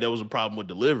hear, hey, there was a problem with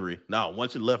delivery. Now,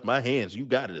 once it left my hands, you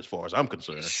got it as far as I'm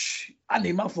concerned. I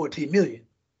need my 14 million.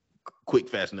 Quick,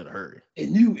 fast, and in a hurry.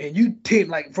 And you 10,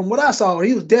 like from what I saw,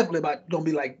 he was definitely gonna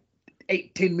be like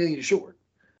 8-10 million short.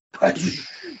 Like,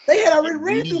 they had already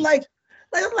ran through like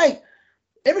I'm like,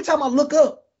 every time I look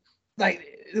up, like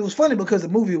it was funny because the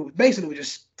movie was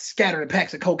just scattering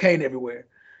packs of cocaine everywhere.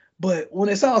 But when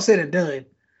it's all said and done,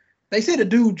 They said the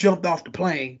dude jumped off the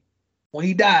plane when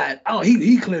he died. Oh,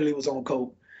 he clearly was on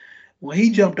coke. When he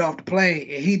jumped off the plane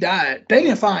and he died, they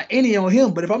didn't find any on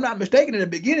him. But if I'm not mistaken, in the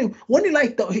beginning, wasn't he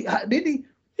like, did he?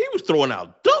 He was throwing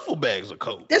out duffel bags of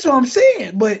coke. That's what I'm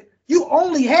saying. But you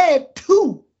only had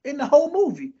 2 in the whole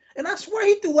movie. And I swear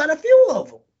he threw out a few of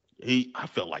them. I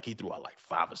felt like he threw out like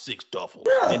 5 or 6 duffels,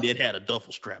 Bruh. and then had a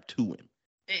duffel strapped to him.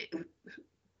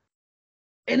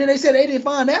 And then they said they didn't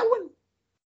find that one.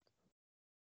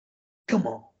 Come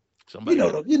on. Somebody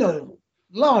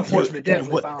Law enforcement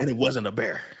definitely found and it wasn't a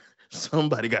bear.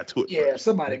 Somebody got to it. Yeah, first.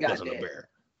 somebody It got wasn't that. a bear.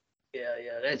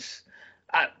 Yeah, that's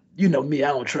you know me, I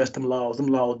don't trust them laws. Them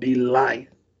laws be lying.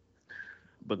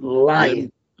 But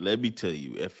Lying. let me tell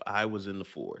you, if I was in the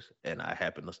force and I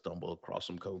happen to stumble across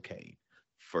some cocaine,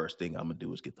 first thing I'm gonna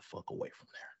do is get the fuck away from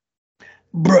there.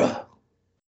 Bruh.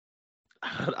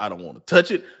 I don't want to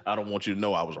touch it. I don't want you to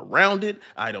know I was around it.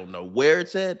 I don't know where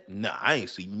it's at. Nah, I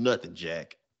ain't see nothing,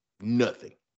 Jack.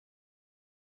 Nothing.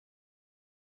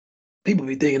 People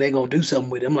be thinking they gonna do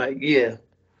something with it. I'm like, yeah,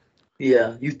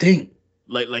 you think.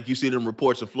 Like you see them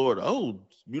reports in Florida. Oh,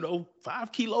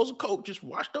 5 kilos of coke just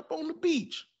washed up on the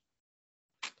beach.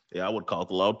 Yeah, I would call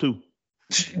the law too.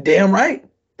 Damn right.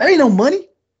 That ain't no money.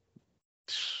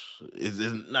 It's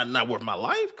not worth my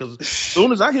life, because as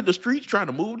soon as I hit the streets trying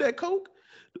to move that coke,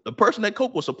 the person that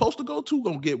coke was supposed to go to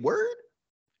gonna get word,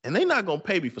 and they not gonna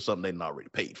pay me for something they done already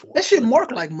paid for. That shit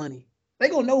mark like money. They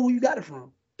gonna know who you got it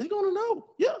from. They gonna know.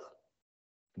 Yeah.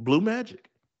 Blue magic.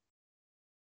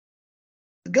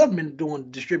 The government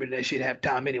distributing that shit half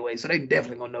time anyway, so they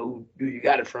definitely gonna know who you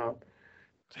got it from.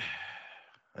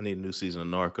 I need a new season of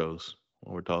Narcos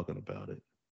when we're talking about it.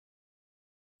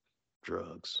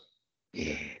 Drugs.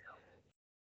 Yeah.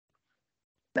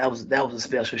 That was a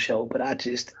special show, but I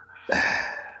just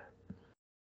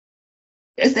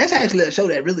that's actually a show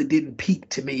that really didn't peak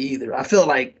to me either. I feel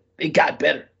like it got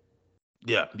better.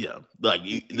 Yeah. Like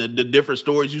the different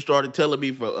stories you started telling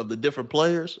me of the different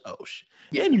players. Oh shit.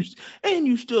 Yeah. And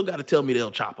you still got to tell me the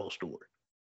El Chapo story.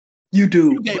 You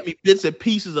do. You gave me bits and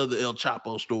pieces of the El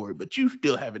Chapo story, but you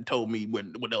still haven't told me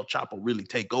when El Chapo really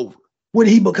take over. When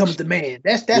he becomes the man.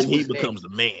 That's when he what's becomes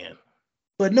next. the man.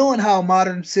 But knowing how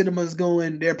modern cinema is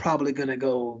going, they're probably gonna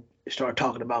go start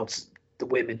talking about the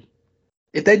women.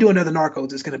 If they do another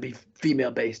Narcos, it's gonna be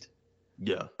female based.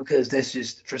 Yeah. Because that's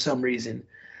just, for some reason,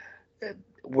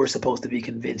 we're supposed to be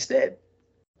convinced that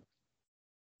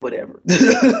whatever.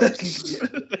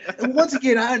 And once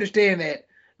again, I understand that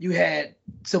you had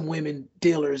some women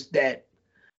dealers that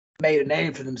made a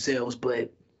name for themselves,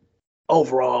 but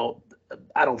overall,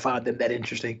 I don't find them that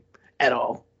interesting at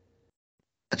all.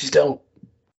 I just don't.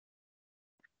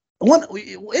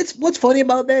 What's funny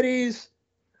about that is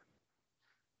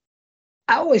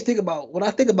I always think about, when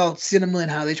I think about cinema and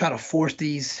how they try to force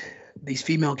these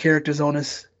female characters on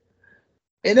us,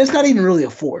 and it's not even really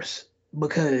a force,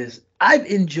 because I've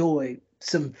enjoyed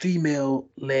some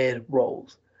female-led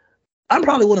roles. I'm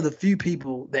probably one of the few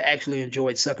people that actually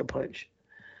enjoyed Sucker Punch.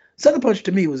 Sucker Punch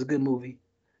to me was a good movie,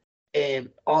 and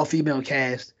all-female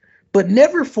cast, but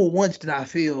never for once did I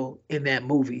feel in that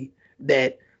movie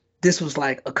that this was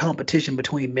like a competition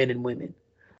between men and women.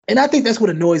 And I think that's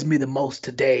what annoys me the most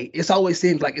today. It always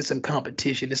seems like it's some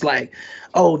competition. It's like,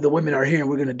 oh, the women are here and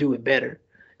we're going to do it better.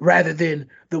 Rather than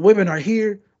the women are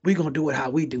here, we're going to do it how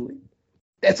we do it.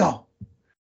 That's all.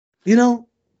 You know?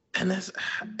 And that's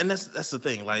the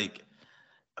thing. Like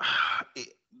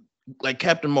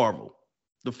Captain Marvel,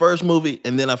 the first movie,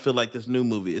 and then I feel like this new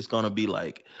movie is going to be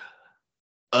like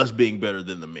us being better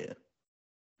than the men.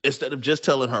 Instead of just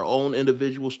telling her own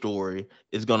individual story,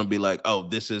 it's gonna be like, oh,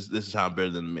 this is how I'm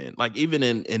better than the men. Like even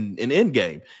in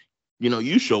Endgame,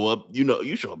 you show up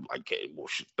like, hey, well,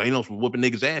 Thanos was whooping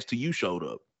niggas' ass till you showed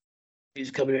up. He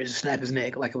just come here and just snap his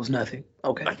neck like it was nothing.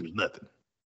 Okay. Like it was nothing.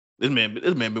 This man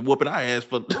been whooping our ass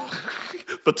for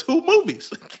for 2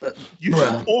 movies. You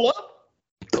should pull up.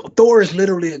 Thor is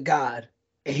literally a god,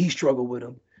 and he struggled with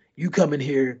him. You come in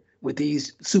here with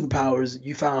these superpowers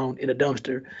you found in a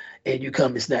dumpster, and you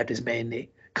come and snap this man's neck.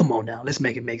 Come on now, let's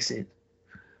make it make sense.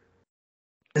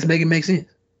 Let's make it make sense.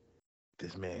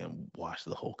 This man washed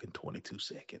the Hulk in 22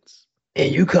 seconds.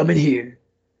 And you come in here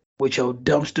with your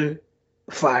dumpster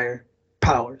fire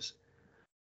powers,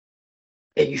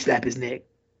 and you snap his neck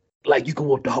like you can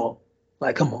whoop the Hulk.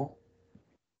 Like, come on.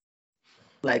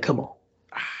 Like, come on.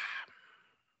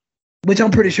 Which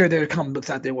I'm pretty sure there are comic books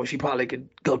out there where she probably could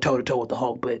go toe to toe with the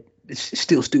Hulk, but it's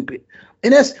still stupid.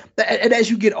 And as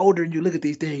you get older and you look at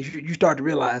these things, you start to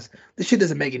realize this shit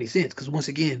doesn't make any sense. Because once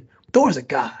again, Thor's a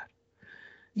god.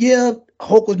 Yeah,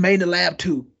 Hulk was made in the lab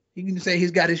too. You can say he's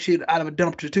got his shit out of a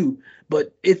dumpster too,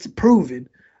 but it's proven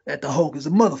that the Hulk is a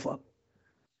motherfucker.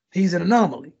 He's an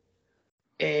anomaly,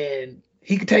 and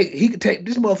he could take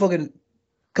this motherfucking.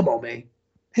 Come on, man.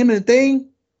 Him and the Thing.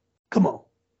 Come on.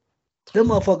 Them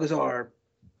motherfuckers are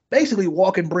basically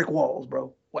walking brick walls,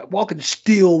 bro. Like walking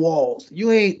steel walls.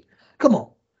 You ain't. Come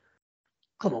on,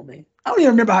 man. I don't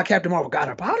even remember how Captain Marvel got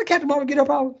her power. How did Captain Marvel get her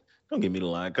power? Don't give me the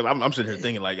line, because I'm sitting here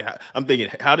thinking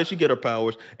how did she get her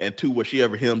powers? And two, was she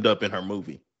ever hemmed up in her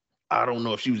movie? I don't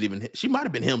know if she might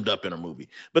have been hemmed up in her movie.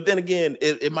 But then again,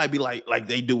 it might be like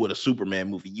they do with a Superman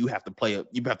movie. You have to play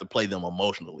them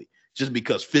emotionally, just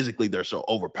because physically they're so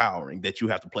overpowering that you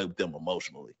have to play with them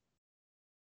emotionally.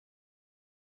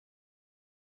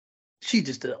 She's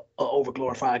just a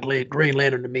overglorified Green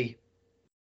Lantern to me.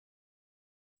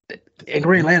 And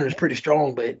Green Lantern is pretty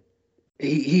strong, but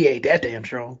he ain't that damn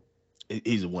strong.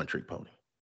 He's a one-trick pony.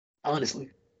 Honestly.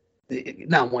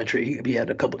 Not one trick. He had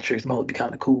a couple of tricks. Them would be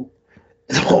kind of cool.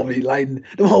 Them whole be lightning.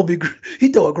 Them whole be. He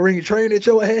throw a green train at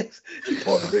your ass. He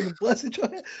throw a green bus at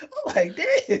your ass. I'm like,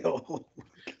 damn. So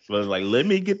it's like, let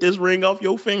me get this ring off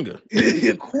your finger.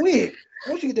 Quick.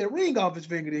 Once you get that ring off his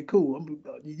finger, then cool.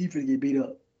 You finna get beat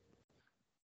up.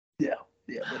 Yeah,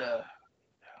 but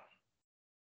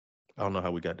I don't know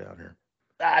how we got down here.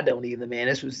 I don't either, man.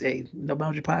 This was a No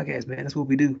Boundary Podcast, man. That's what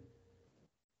we do.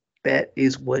 That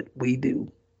is what we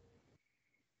do.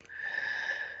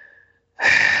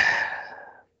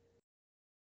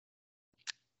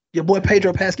 Your boy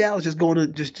Pedro Pascal is just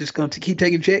going to keep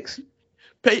taking checks.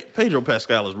 Pedro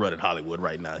Pascal is running Hollywood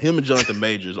right now. Him and Jonathan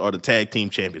Majors are the tag team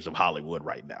champions of Hollywood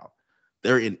right now.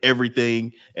 They're in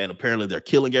everything, and apparently they're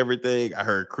killing everything. I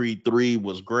heard Creed 3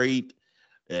 was great,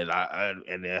 and I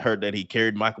heard that he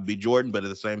carried Michael B. Jordan, but at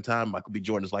the same time, Michael B.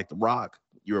 Jordan is like The Rock.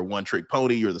 You're a one-trick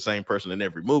pony. You're the same person in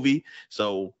every movie.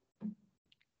 So,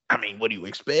 I mean, what do you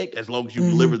expect? As long as you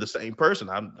deliver the same person,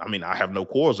 I have no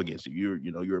quarrels against you.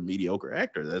 You're a mediocre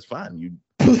actor. That's fine. You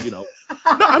know. No,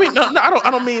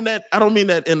 I don't mean that. I don't mean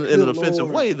that in an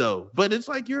offensive way, though. But it's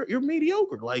like you're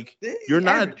mediocre. Like you're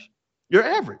not. Average. You're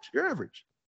average. You're average.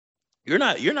 You're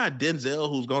not Denzel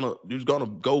who's gonna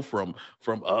go from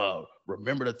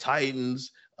Remember the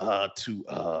Titans to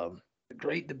The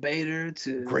Great Debater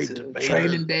to Debater,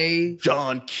 Training Day,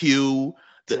 John Q,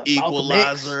 The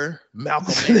Equalizer,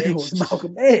 Malcolm X.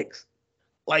 Malcolm X.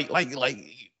 Like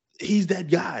he's that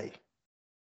guy.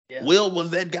 Yeah. Will was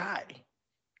that guy.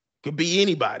 Could be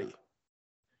anybody.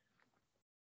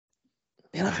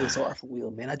 Man, I feel sorry for Will,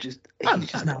 man.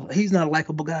 He's not a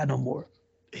likable guy no more.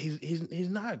 He's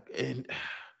not. And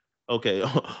okay,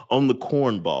 on the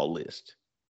cornball list,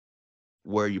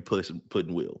 where are you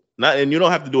putting Will? Not, and you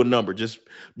don't have to do a number, just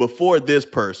before this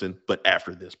person, but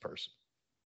after this person.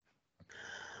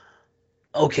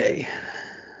 Okay.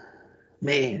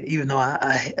 Man, even though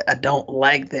I don't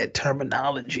like that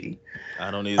terminology.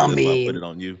 I don't either. I put it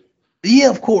on you. Yeah,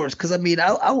 of course. Because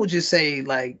I would just say,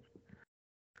 like,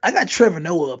 I got Trevor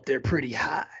Noah up there pretty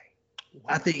high.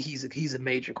 I think he's a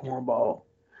major cornball.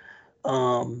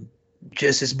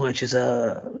 Just as much as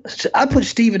I put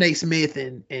Stephen A. Smith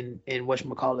and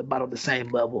whatchamacallit about on the same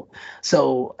level.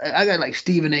 So I got like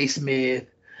Stephen A. Smith.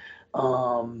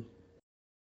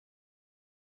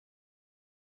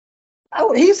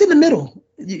 He's in the middle.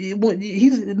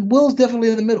 Will's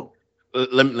definitely in the middle.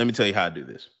 Let me tell you how I do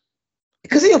this.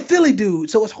 Because he's a Philly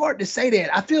dude, so it's hard to say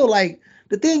that. I feel like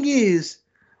the thing is,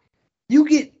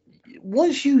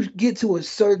 once you get to a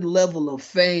certain level of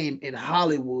fame in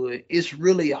Hollywood, it's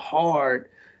really hard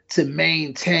to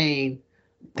maintain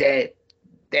that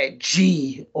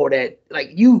G or that, like,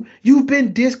 you've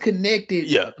been disconnected.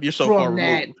 Yeah, you're so from far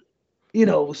that,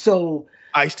 removed. So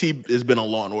Ice-T has been on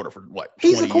Law and Order for what?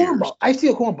 He's a 20 years. cornball. Ice-T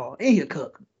a cornball, and he a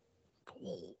cuck.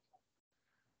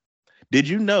 Did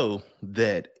you know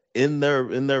that in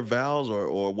their vows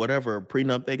or whatever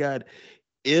prenup they got,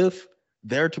 if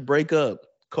they're to break up,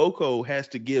 Coco has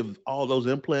to give all those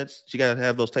implants. She got to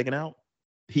have those taken out.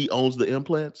 He owns the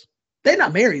implants. They're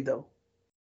not married though.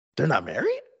 They're not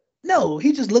married? No,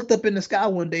 he just looked up in the sky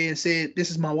one day and said, "This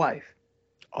is my wife."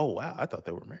 Oh wow, I thought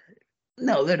they were married.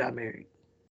 No, they're not married.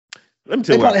 Let me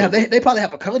tell you. They probably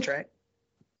have a contract.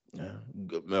 Yeah.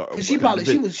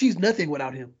 She's nothing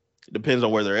without him. It depends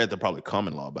on where they're at. They're probably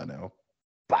common law by now.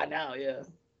 By now, yeah.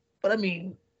 But I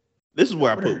mean, this is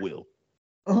where I put Will.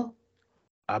 Uh-huh.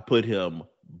 I put him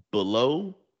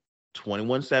below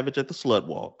 21 Savage at the Slut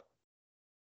Walk,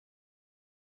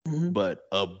 but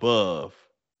above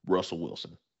Russell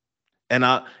Wilson. And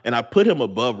I put him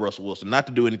above Russell Wilson, not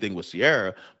to do anything with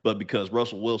Sierra, but because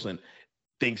Russell Wilson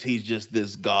thinks he's just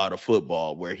this god of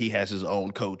football where he has his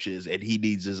own coaches and he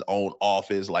needs his own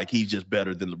office. Like he's just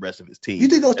better than the rest of his team. You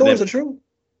think those stories are true?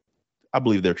 I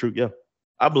believe they're true. Yeah.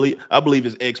 I believe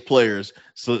it's ex-players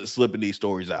slipping these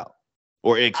stories out,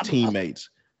 or ex-teammates.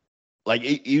 Like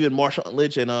even Marshawn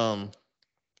Lynch and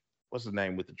what's his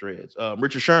name with the dreads?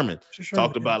 Richard Sherman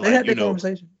talked about they had that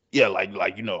conversation. Yeah, like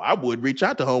I would reach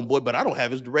out to homeboy, but I don't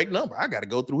have his direct number. I got to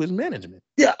go through his management.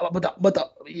 Yeah, but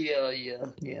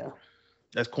yeah.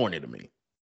 That's corny to me.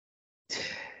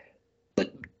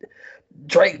 But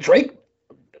Drake,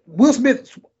 Will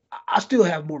Smith. I still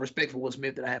have more respect for Will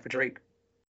Smith than I have for Drake.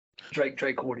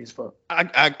 Drake corny as fuck.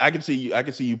 I can see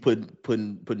you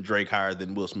putting Drake higher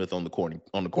than Will Smith on the corny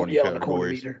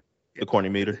categories. The corny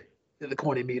meter. The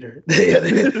corny meter.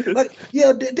 Like,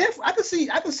 I can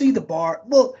see the bar.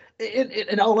 Well,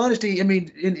 in all honesty, I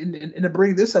mean, in to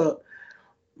bring this up,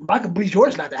 Michael B.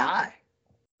 Jordan's not that high.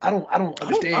 I don't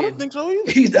understand. I don't think so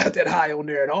either. He's not that high on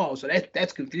there at all. So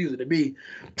that's confusing to me.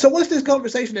 So what's this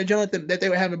conversation that they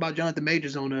were having about Jonathan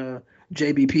Majors on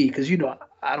JBP? Because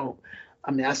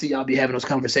I see y'all be having those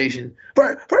conversations.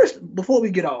 First, before we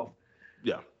get off,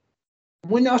 yeah,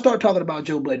 when y'all start talking about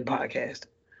Joe Budden podcast,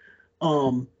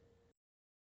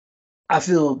 I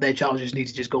feel that y'all just need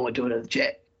to just go into another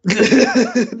chat.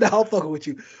 No, I'm fucking with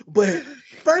you. But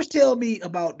first, tell me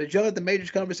about the Jonathan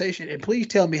Majors conversation, and please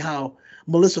tell me how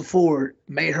Melissa Ford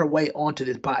made her way onto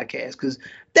this podcast, because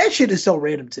that shit is so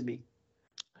random to me.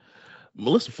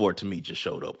 Melissa Ford to me just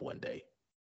showed up one day.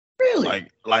 Really?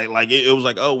 Like it was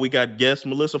like, oh, we got guest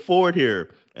Melissa Ford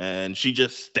here, and she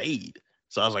just stayed.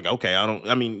 So I was like, okay, I don't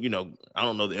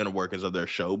know the inner workings of their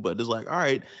show, but it's like, all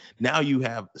right, now you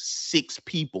have 6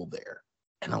 people there.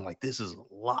 And I'm like, this is a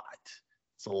lot.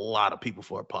 It's a lot of people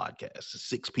for a podcast.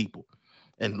 6 people.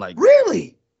 And like,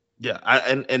 really? Yeah.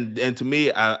 And to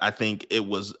me, I think it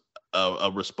was a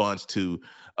response to,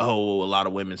 a lot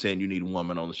of women saying you need a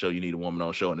woman on the show.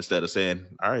 And instead of saying,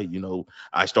 all right,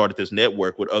 I started this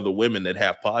network with other women that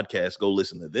have podcasts, go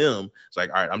listen to them. It's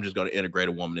like, all right, I'm just going to integrate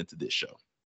a woman into this show.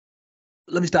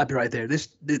 Let me stop you right there. This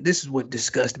is what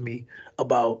disgusts me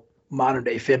about modern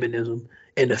day feminism,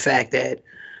 and the fact that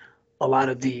a lot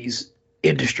of these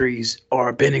industries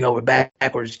are bending over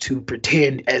backwards to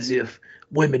pretend as if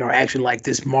women are actually like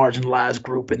this marginalized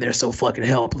group and they're so fucking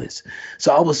helpless.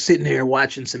 So I was sitting here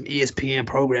watching some ESPN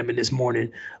programming this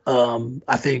morning.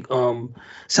 I think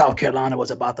South Carolina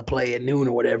was about to play at noon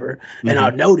or whatever. Mm-hmm. And I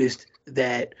noticed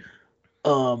that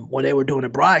when they were doing the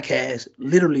broadcast,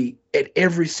 literally at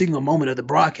every single moment of the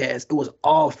broadcast, it was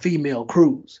all female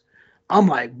crews. I'm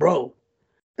like, bro,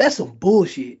 that's some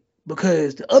bullshit.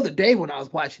 Because the other day when I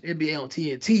was watching NBA on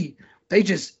TNT, they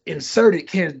just inserted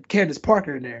Candace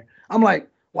Parker in there. I'm like,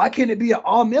 why can't it be an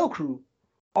all-male crew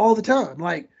all the time?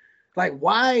 Like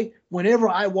why, whenever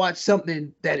I watch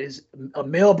something that is a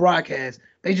male broadcast,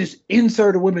 they just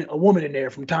insert a woman in there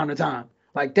from time to time.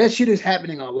 Like, that shit is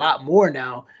happening a lot more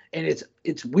now, and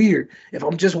it's weird. If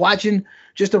I'm just watching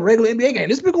just a regular NBA game,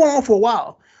 this has been going on for a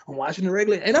while. I'm watching the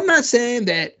regular, and I'm not saying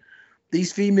that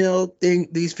these female,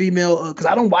 because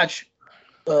I don't watch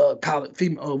college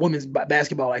women's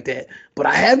basketball like that, but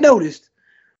I have noticed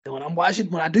that when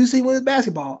I do see women's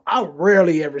basketball, I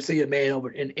rarely ever see a man over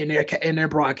in their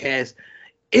broadcast,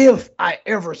 if I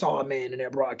ever saw a man in their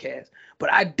broadcast.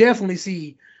 But I definitely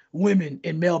see women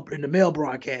in the male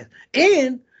broadcast.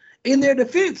 And in their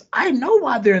defense, I know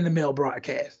why they're in the male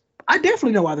broadcast. I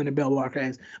definitely know why they're in the male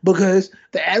broadcast, because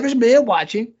the average man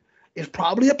watching is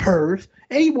probably a perv,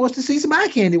 and he wants to see some eye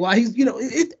candy while he's,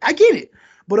 I get it.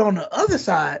 But on the other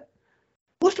side,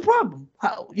 what's the problem?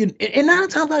 And 9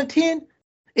 times out of 10,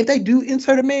 if they do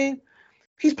insert a man,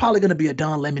 he's probably going to be a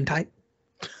Don Lemon type.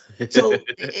 So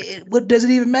what does it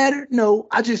even matter? No,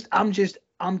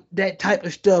 I'm that type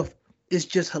of stuff is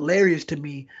just hilarious to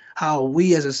me, how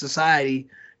we as a society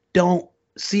don't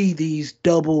see these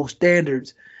double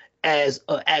standards as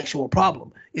an actual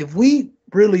problem. If we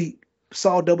really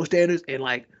saw double standards and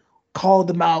like called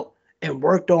them out and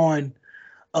worked on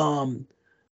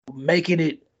making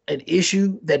it an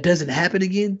issue that doesn't happen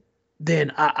again,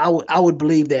 then I would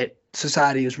believe that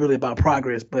society is really about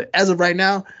progress. But as of right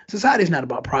now, society is not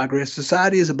about progress.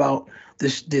 Society is about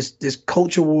this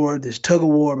culture war, this tug of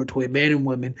war between men and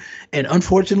women. And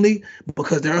unfortunately,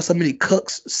 because there are so many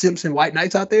cucks, simps, and white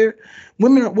knights out there,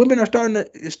 women are starting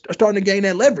to gain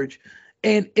that leverage,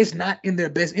 and it's not in their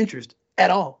best interest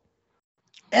at all.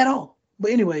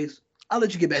 But anyways, I'll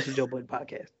let you get back to Joe Budden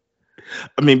podcast.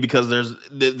 I mean, because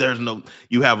there's no,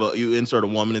 you insert a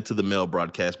woman into the male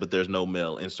broadcast, but there's no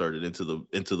male inserted into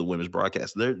the women's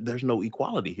broadcast. There's no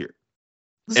equality here.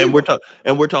 Zero.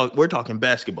 And we're talking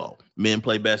basketball. Men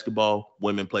play basketball,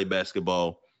 women play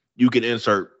basketball. You can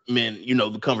insert men,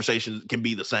 the conversation can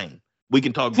be the same. We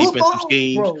can talk Football, defensive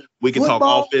schemes. bro. We can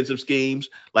Football. talk offensive schemes.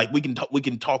 Like we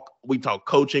talk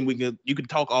coaching. You can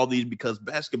talk all these because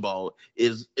basketball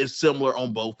is similar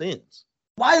on both ends.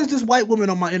 Why is this white woman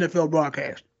on my NFL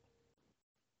broadcast?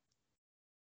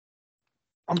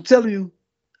 I'm telling you,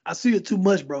 I see it too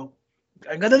much, bro.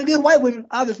 I ain't got nothing against white women,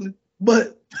 obviously,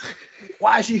 but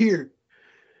why is she here?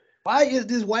 Why is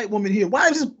this white woman here? Why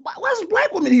is this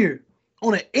black woman here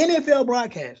on an NFL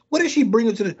broadcast? What did she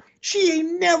bring to the? She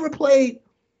ain't never played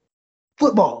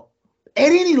football at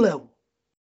any level.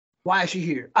 Why is she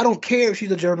here? I don't care if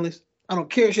she's a journalist. I don't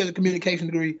care if she has a communication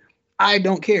degree. I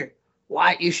don't care.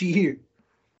 Why is she here?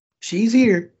 She's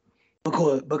here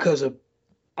because of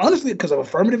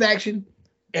affirmative action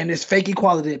and this fake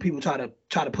equality that people try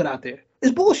to put out there.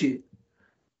 It's bullshit.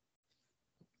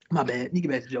 My bad. You get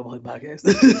back to Joe Budden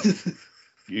podcast.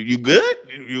 You good?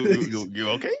 You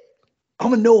okay?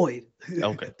 I'm annoyed.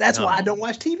 Okay. That's why I don't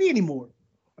watch TV anymore.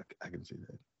 I can see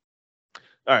that.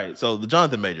 All right. So the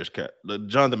Jonathan Majors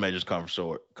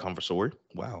conversation.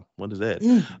 Wow, what is that?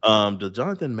 The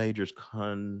Jonathan Majors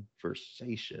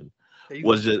conversation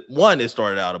was just one. It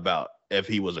started out about if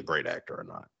he was a great actor or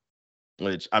not.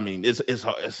 Which I mean, it's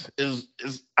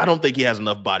I don't think he has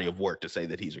enough body of work to say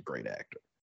that he's a great actor.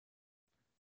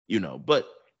 But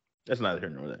that's neither here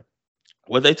nor there.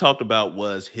 What they talked about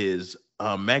was his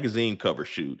magazine cover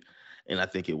shoot, and I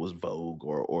think it was Vogue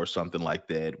or something like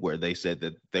that, where they said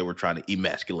that they were trying to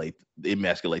emasculate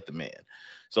the man.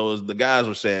 So as the guys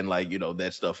were saying, like,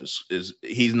 that stuff is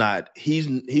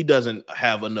he doesn't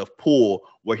have enough pull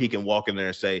where he can walk in there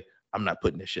and say, I'm not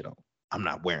putting this shit on. I'm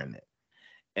not wearing it.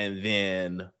 And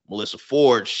then Melissa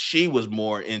Ford, she was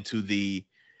more into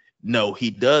no, he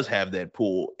does have that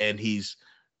pull, and he's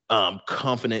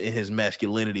confident in his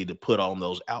masculinity to put on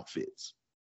those outfits.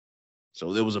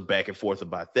 So there was a back and forth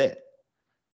about that,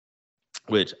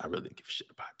 which I really didn't give a shit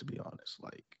about, to be honest.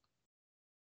 Like,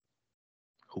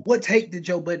 what take did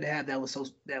Joe Budden have that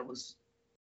was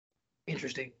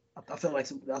interesting? I felt like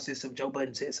some Joe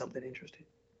Budden said something interesting.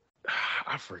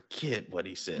 I forget what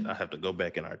he said. I have to go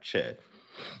back in our chat.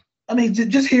 I mean,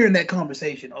 just hearing that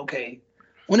conversation, okay.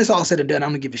 When it's all said and done, I'm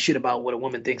gonna give a shit about what a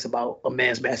woman thinks about a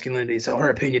man's masculinity, so her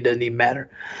opinion doesn't even matter.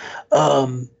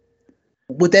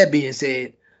 With that being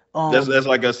said, that's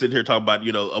like us sitting here talking about,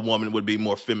 a woman would be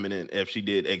more feminine if she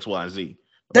did X, Y, and Z.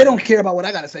 They don't care about what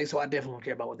I gotta say, so I definitely don't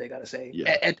care about what they gotta say.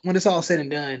 Yeah. When it's all said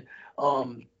and done,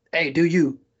 hey,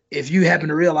 if you happen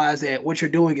to realize that what you're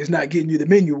doing is not getting you the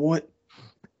men you want,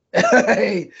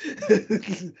 hey,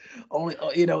 only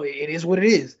it is what it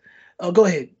is. Go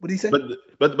ahead. What do you say?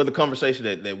 But the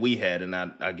conversation that we had, and I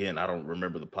don't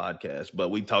remember the podcast, but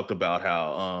we talked about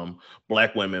how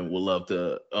black women will love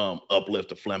to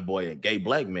uplift a flamboyant gay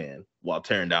black man while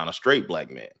tearing down a straight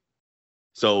black man.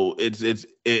 So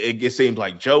it seems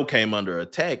like Joe came under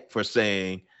attack for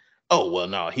saying, oh well,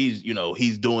 no, he's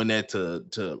doing that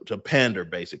to pander,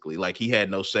 basically. Like he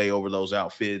had no say over those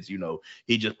outfits.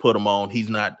 He just put them on. He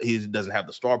doesn't have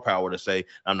the star power to say,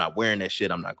 I'm not wearing that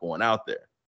shit. I'm not going out there.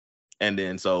 And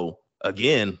then so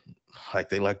again, like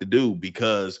they like to do,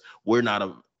 because we're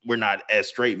not as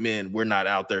straight men, we're not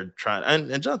out there trying.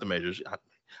 And Jonathan Majors,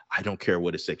 I don't care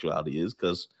what his sexuality is,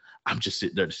 because I'm just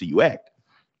sitting there to see you act.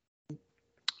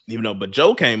 But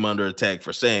Joe came under attack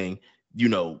for saying,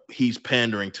 he's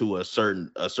pandering to a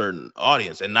certain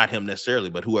audience, and not him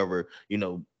necessarily, but whoever,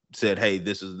 said, hey,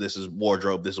 this is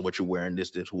wardrobe, this is what you're wearing,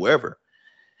 this whoever.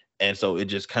 And so it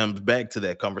just comes back to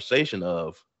that conversation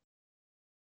of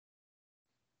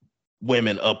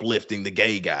women uplifting the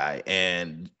gay guy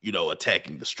and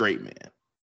attacking the straight man.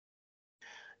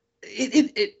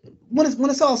 When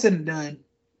it's all said and done,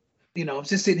 I'm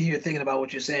just sitting here thinking about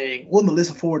what you're saying. What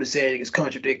Melissa Ford is saying is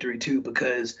contradictory too,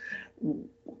 because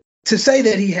to say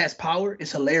that he has power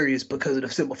is hilarious because of the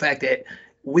simple fact that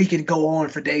we can go on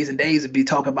for days and days and be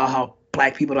talking about how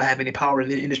black people don't have any power in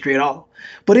the industry at all.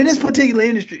 But in this particular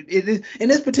industry, in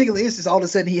this particular instance, all of a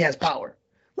sudden he has power.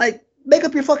 Like, make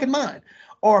up your fucking mind.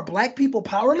 Are black people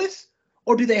powerless,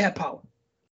 or do they have power?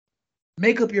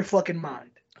 Make up your fucking mind.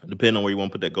 Depending on where you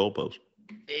want to put that goalpost.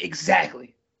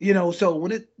 Exactly.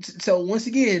 So once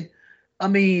again, I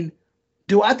mean,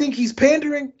 do I think he's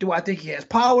pandering? Do I think he has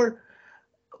power?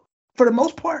 For the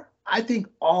most part, I think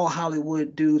all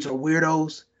Hollywood dudes are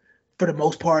weirdos. For the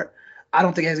most part, I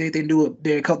don't think it has anything to do with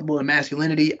their comfortable in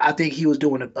masculinity. I think he was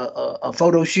doing a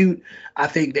photo shoot. I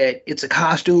think that it's a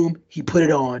costume. He put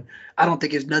it on. I don't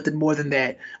think it's nothing more than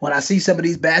that. When I see some of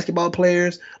these basketball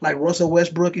players like Russell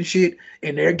Westbrook and shit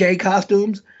in their gay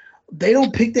costumes, they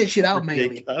don't pick that shit out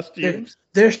mainly.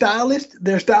 Their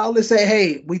stylists say,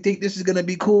 hey, we think this is gonna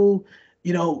be cool.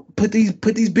 Put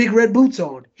these big red boots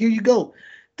on. Here you go.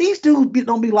 These dudes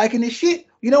don't be liking this shit.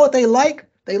 You know what they like?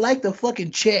 They like the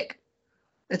fucking check.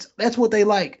 That's what they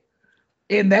like,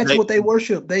 and that's They what they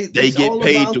worship. they It's get all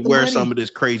paid to about the wear money. some of this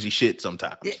crazy shit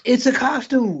sometimes. It's a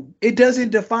costume. It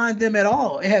doesn't define them at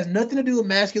all. It has nothing to do with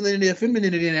masculinity or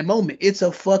femininity in that moment. It's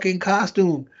a fucking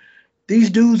costume. These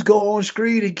dudes go on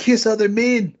screen and kiss other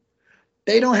men.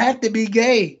 They don't have to be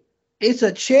gay. It's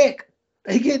a check.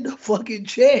 They get the fucking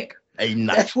check.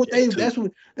 That's what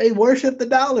they worship the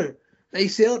dollar. They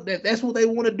sell that. That's what they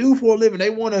want to do for a living. They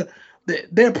want to.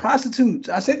 They're prostitutes.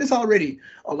 I said this already.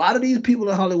 A lot of these people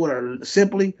in Hollywood are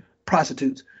simply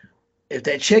prostitutes. If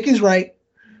that check is right,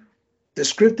 the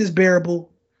script is bearable,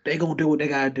 they gonna do what they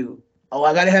gotta do. Oh,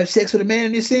 I gotta have sex with a man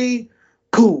in this scene?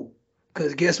 Cool.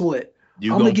 Cause guess what?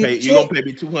 You gonna pay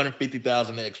me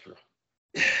 $250,000 extra.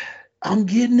 I'm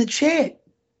getting a check.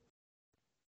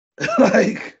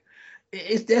 Like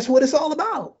that's what it's all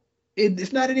about.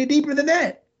 It's not any deeper than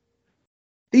that.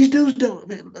 These dudes don't.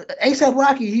 ASAP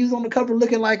Rocky, he was on the cover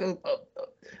looking like a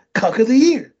cuck of the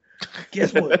year.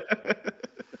 Guess what?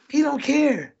 He don't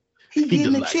care. He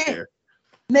getting a check. Care.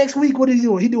 Next week, what is he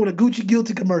doing? He doing a Gucci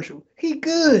Guilty commercial. He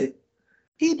good.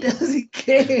 He doesn't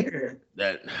care.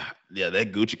 That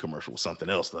Gucci commercial was something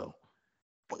else though.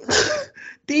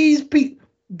 These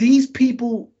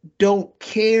people don't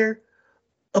care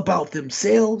about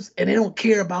themselves, and they don't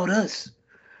care about us.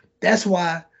 That's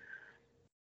why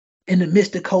in the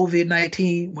midst of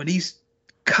COVID-19, when these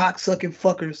cocksucking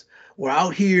fuckers were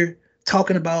out here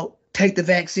talking about take the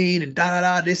vaccine and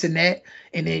this and that,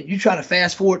 and then you try to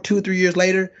fast forward 2 or 3 years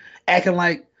later, acting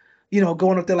like,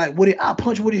 going up there like, I'll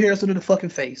punch Woody Harrelson in the fucking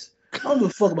face. I don't give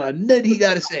a fuck about nothing he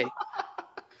got to say.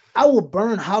 I will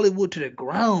burn Hollywood to the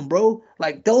ground, bro.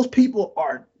 Like, those people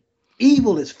are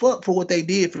evil as fuck for what they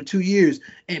did for 2 years,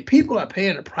 and people are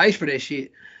paying the price for that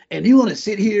shit. And you want to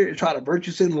sit here and try to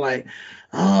virtue signal like,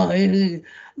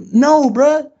 no,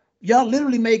 bro. Y'all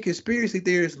literally make conspiracy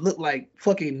theorists look like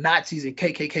fucking Nazis and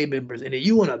KKK members, and then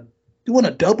you want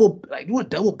to double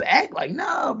back? Like,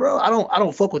 nah, bro. I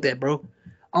don't fuck with that, bro.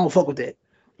 I don't fuck with that.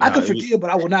 I can forgive, but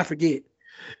I will not forget.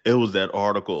 It was that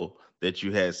article that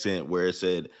you had sent where it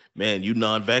said, "Man, you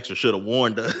non-vaxxer should have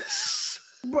warned us."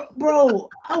 Bro,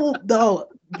 I won't, dog.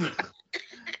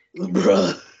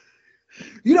 Bro,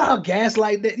 you know how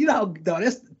gaslight that? You know how, dog,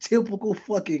 that's typical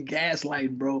fuking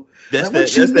gaslighting, bro. That's like,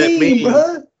 what you mean,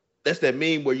 bro? That's that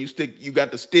meme where you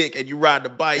got the stick and you ride the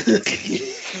bike. You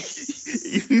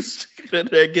sit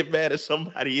there and get mad at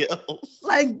somebody else.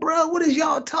 Like, bro, what is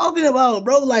y'all talking about,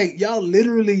 bro? Like, y'all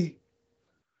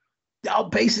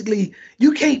basically,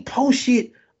 you can't post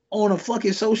shit on a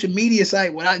fucking social media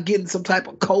site without getting some type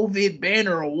of COVID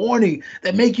banner or warning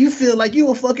that make you feel like you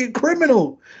a fucking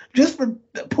criminal just for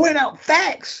pointing out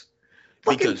facts.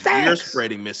 Fucking facts. You're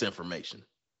spreading misinformation.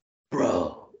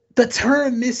 Bro, the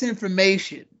term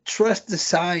misinformation, trust the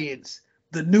science,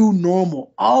 the new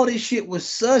normal, all this shit was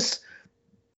sus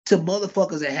to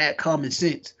motherfuckers that had common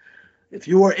sense. If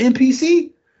you were an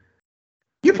NPC,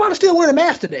 you're probably still wearing a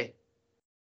mask today.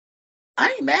 I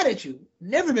ain't mad at you.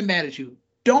 Never been mad at you.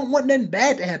 Don't want nothing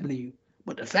bad to happen to you.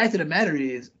 But the fact of the matter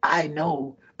is, I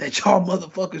know that y'all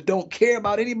motherfuckers don't care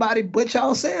about anybody but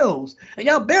yourselves. And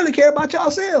y'all barely care about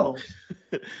yourselves.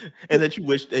 And that you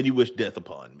wish death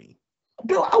upon me.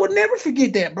 Bro, I would never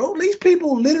forget that, bro. These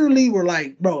people literally were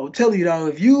like, bro, I'm telling you, though,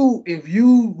 if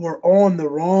you were on the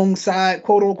wrong side,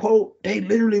 quote unquote, they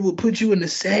literally would put you in the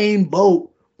same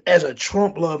boat as a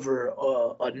Trump lover,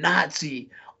 a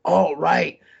Nazi,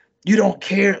 alt-right. You don't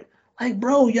care. Like,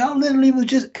 bro, y'all literally was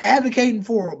just advocating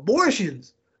for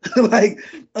abortions. Like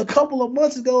a couple of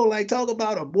months ago, like talk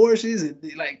about abortions and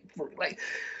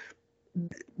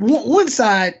one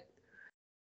side.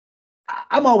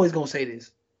 I'm always gonna say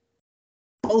this.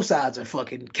 Both sides are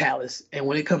fucking callous, and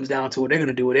when it comes down to it, they're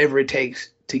gonna do whatever it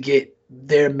takes to get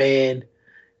their man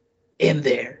in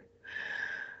there.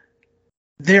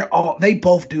 They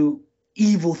both do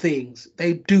evil things.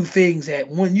 They do things that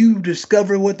when you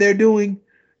discover what they're doing,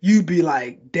 you'd be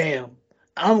like, damn,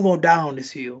 I'm gonna die on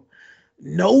this hill.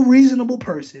 No reasonable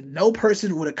person, no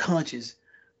person with a conscience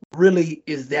really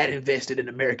is that invested in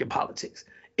American politics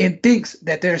and thinks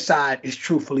that their side is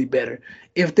truthfully better.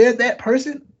 If they're that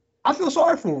person, I feel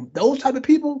sorry for them. Those type of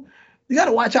people, you got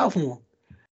to watch out for them.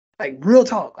 Like, real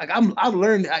talk. Like, I've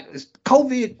learned,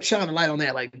 COVID shined a light on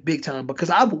that, like, big time,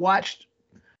 because I've watched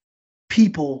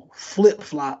people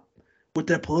flip-flop with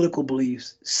their political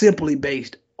beliefs simply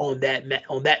based on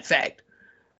that fact.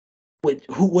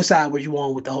 What side were you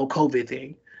on with the whole COVID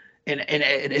thing? And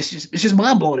it's just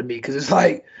mind blowing to me, because it's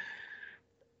like,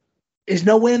 there's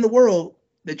no way in the world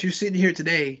that you're sitting here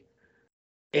today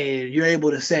and you're able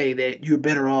to say that you're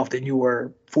better off than you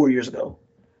were 4 years ago.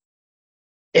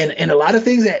 And a lot of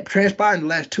things that transpired in the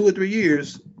last 2 or 3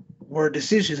 years were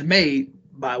decisions made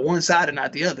by one side and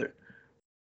not the other.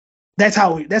 That's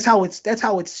how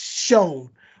it's shown.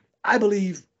 I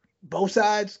believe both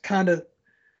sides kind of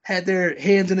had their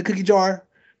hands in the cookie jar,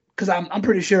 because I'm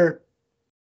pretty sure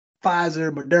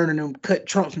Pfizer, Moderna, and them cut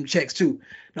Trump some checks too.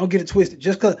 Don't get it twisted.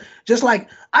 Just like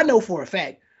I know for a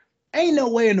fact, ain't no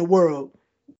way in the world.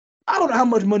 I don't know how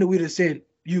much money we'd have sent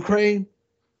Ukraine.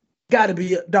 Got to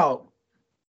be a dog.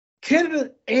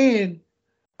 Canada and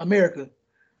America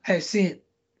has sent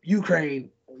Ukraine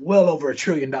well over $1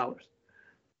 trillion.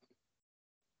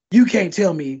 You can't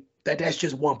tell me that that's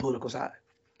just one political side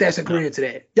that's agreeing to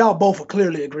that. Y'all both are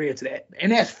clearly agreeing to that,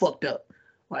 and that's fucked up.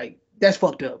 Like, that's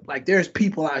fucked up. Like, there's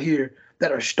people out here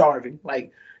that are starving.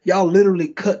 Like, y'all literally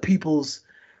cut people's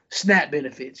SNAP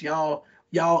benefits. Y'all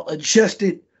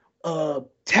adjusted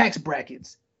tax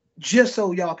brackets just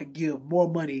so y'all could give more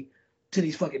money to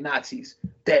these fucking Nazis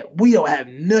that we don't have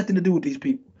nothing to do with these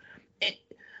people.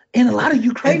 And a lot of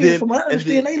Ukrainians, from what I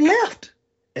understand, they left.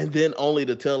 And then only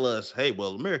to tell us, hey,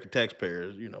 well, American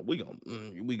taxpayers, you know, we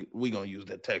gonna use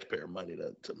that taxpayer money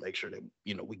to make sure that,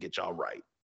 you know, we get y'all right.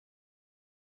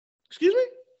 Excuse me?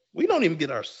 We don't even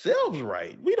get ourselves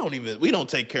right. We don't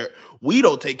take care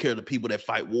of the people that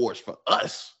fight wars for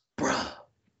us. Bruh,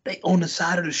 they on the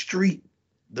side of the street.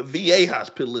 The VA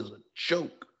hospital is a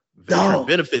joke. Veteran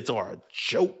benefits are a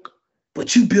joke.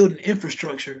 But you build an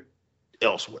infrastructure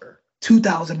elsewhere,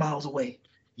 2,000 miles away.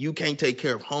 You can't take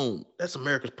care of home. That's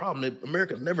America's problem.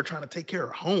 America's never trying to take care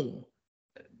of home.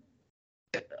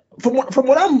 From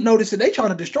what I'm noticing, they trying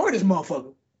to destroy this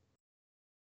motherfucker.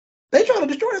 They trying to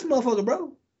destroy this motherfucker,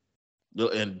 bro.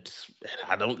 And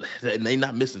they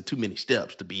not missing too many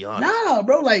steps, to be honest. Nah,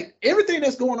 bro. Like, everything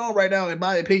that's going on right now, in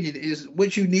my opinion, is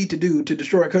what you need to do to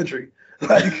destroy a country.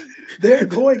 Like, they're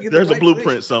going. There's a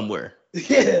blueprint somewhere.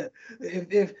 Yeah.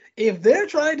 If they're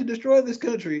trying to destroy this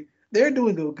country, they're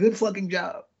doing a good fucking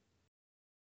job.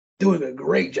 Doing a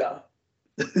great job.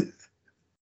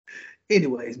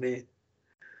 Anyways, man.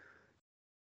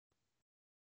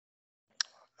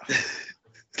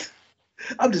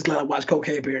 I'm just glad I watched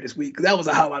Cocaine Bear this week, because that was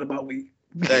a highlight of my week.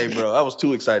 Hey, bro, I was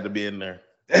too excited to be in there.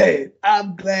 Hey,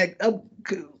 I'm glad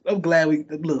we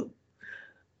look.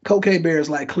 Cocaine Bear is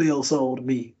like Cleo Soul to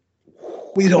me.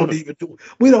 We don't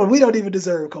even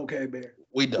deserve Cocaine Bear.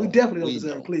 We don't. We definitely don't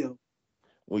deserve Cleo.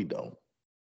 We don't.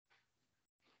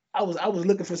 I was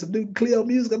looking for some new Cleo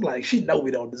music. I'm like, she know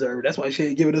we don't deserve it. That's why she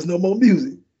ain't giving us no more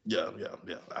music. Yeah.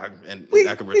 I can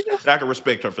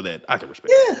respect her for that. I can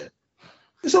respect her for that.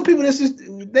 There's some people that's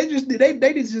they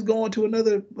just go into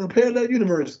another parallel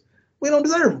universe. We don't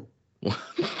deserve them.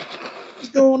 What's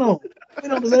going on? We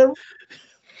don't deserve them.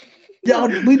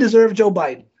 Y'all, we deserve Joe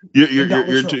Biden.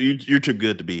 You're too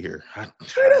good to be here.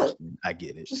 Straight up. I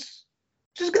get it.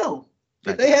 Just go.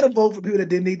 If they had a vote for people that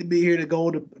didn't need to be here to go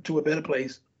to a better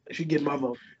place, they should get my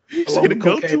vote. She's gonna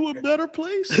go to a better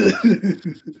place.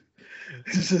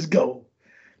 Just go.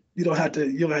 You don't have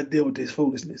to deal with this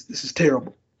foolishness. This is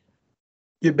terrible.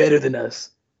 You're better than us.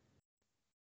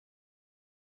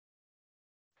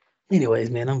 Anyways,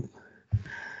 man,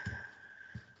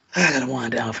 I gotta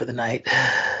wind down for the night.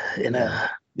 And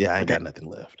yeah, I ain't got nothing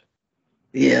left.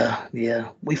 Yeah.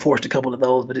 We forced a couple of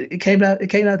those, but it came out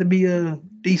to be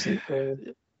decent.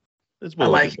 It's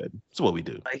what we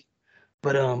do.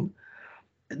 But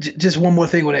just one more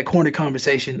thing on that corny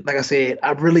conversation. Like I said,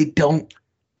 I really don't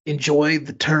enjoy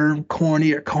the term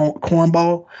corny or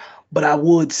cornball, but I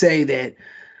would say that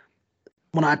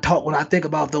when I think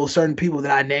about those certain people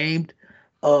that I named,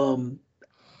 I'm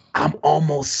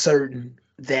almost certain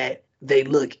that they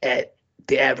look at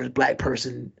the average black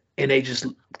person and they just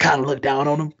kind of look down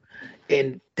on them.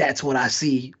 And that's what I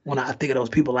see when I think of those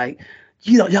people. Like,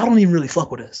 y'all don't even really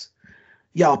fuck with us.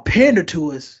 Y'all pander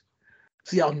to us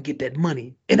so y'all can get that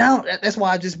money. And that's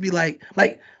why I just be like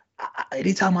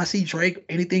anytime I see Drake,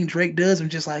 anything Drake does, I'm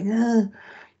just like,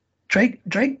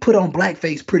 Drake put on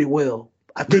blackface pretty well.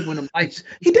 I think when them lights,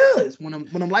 he does. When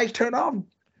them lights turn off,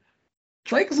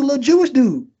 Drake is a little Jewish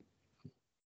dude.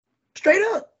 Straight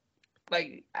up.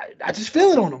 Like, I just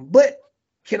feel it on him. But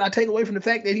can I take away from the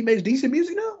fact that he makes decent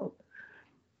music? No.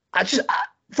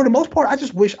 For the most part, I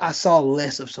just wish I saw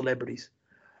less of celebrities.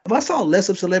 If I saw less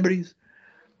of celebrities,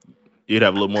 you'd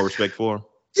have a little more respect for them.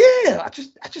 Yeah, I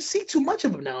just see too much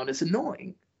of them now, and it's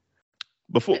annoying.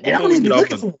 Before we get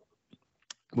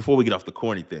off the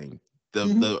corny thing,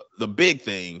 the big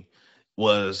thing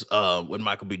was when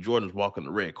Michael B. Jordan was walking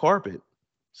the red carpet.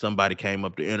 Somebody came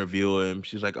up to interview him.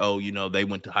 She's like, "Oh, they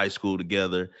went to high school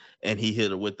together," and he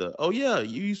hit her with the, "Oh yeah,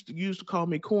 you used to call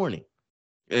me corny,"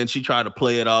 and she tried to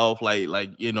play it off like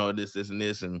this and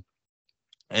this, and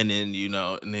And then, he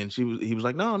was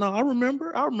like, no, I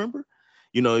remember.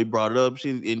 He brought it up.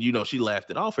 She laughed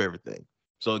it off everything.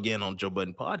 So again, on Joe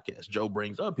Budden podcast, Joe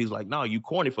brings up, he's like, no, you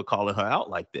corny for calling her out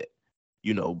like that,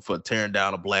 for tearing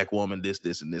down a black woman, this,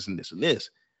 and this, and this, and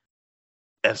this.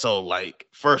 And so, like,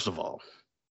 first of all,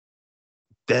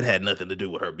 that had nothing to do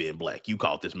with her being black. You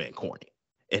called this man corny.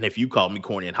 And if you called me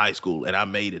corny in high school and I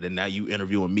made it, and now you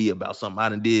interviewing me about something I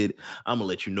done did, I'm going to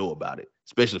let you know about it,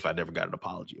 especially if I never got an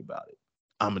apology about it.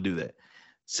 I'm going to do that.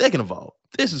 Second of all,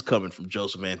 this is coming from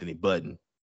Joseph Anthony Budden,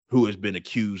 who has been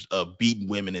accused of beating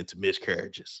women into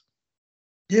miscarriages.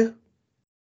 Yeah.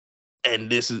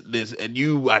 And and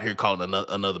you out here calling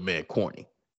another man corny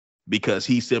because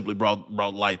he simply brought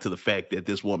light to the fact that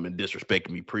this woman disrespected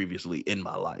me previously in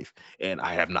my life. And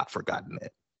I have not forgotten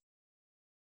that.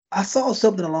 I saw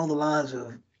something along the lines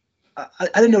of, I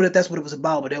didn't know that's what it was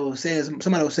about, but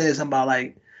somebody was saying something about,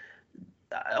 like,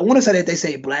 I want to say that they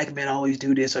say black men always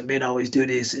do this or men always do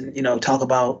this, and talk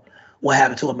about what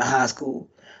happened to them in high school.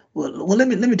 Well, let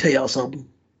me tell y'all something.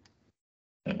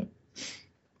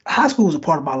 High school was a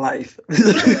part of my life,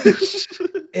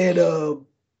 and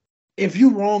if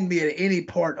you wrong me at any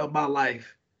part of my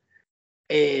life,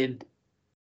 and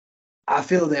I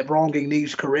feel that wronging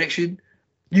needs correction,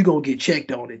 you're gonna get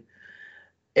checked on it.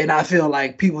 And I feel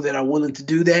like people that are willing to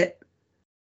do that,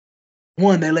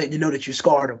 one, they let you know that you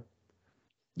scarred them.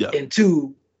 Yeah. And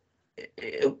two,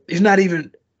 it's not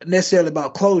even necessarily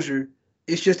about closure.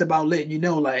 It's just about letting you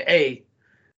know, like, hey,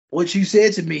 what you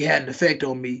said to me had an effect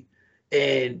on me.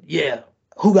 And yeah,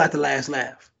 who got the last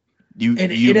laugh?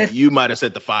 You might have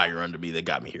set the fire under me that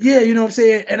got me here. Yeah, you know what I'm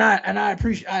saying? And I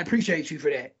appreciate you for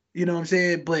that. You know what I'm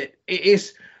saying? But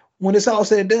it's when it's all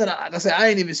said and done, like I said, I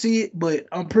ain't even see it, but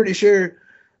I'm pretty sure,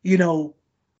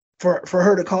 for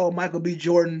her to call Michael B.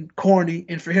 Jordan corny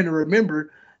and for him to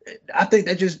remember, I think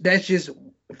that's just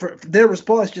for their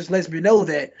response just lets me know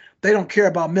that they don't care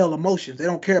about male emotions. They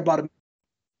don't care about a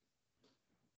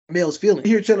male's feelings.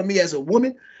 You're telling me as a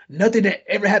woman, nothing that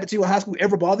ever happened to you in high school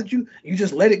ever bothered you. You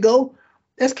just let it go.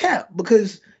 That's cap,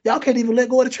 because y'all can't even let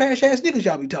go of the trash ass niggas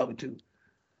y'all be talking to.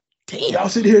 Damn. Y'all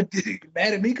sit here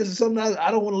mad at me because of something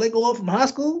I don't want to let go of from high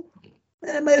school.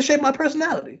 Man, it might have shaped my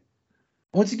personality.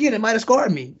 Once again, it might have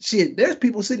scarred me. Shit, there's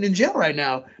people sitting in jail right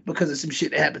now because of some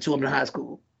shit that happened to them in high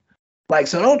school. Like,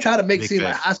 so don't try to make it seem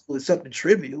like high school is something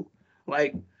trivial.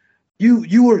 Like,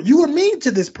 you were mean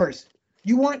to this person.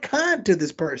 You weren't kind to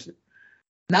this person.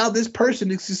 Now this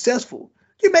person is successful.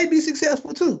 You may be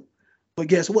successful too. But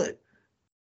guess what?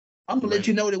 I'm going to let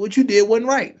you know that what you did wasn't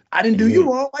right. I didn't do you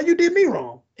wrong. Why you did me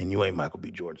wrong? And you ain't Michael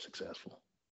B. Jordan successful.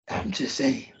 I'm just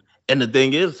saying. And the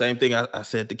thing is, same thing I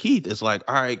said to Keith. It's like,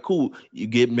 all right, cool. You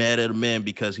get mad at a man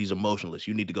because he's emotionless.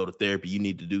 You need to go to therapy. You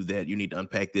need to do that. You need to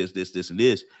unpack this, and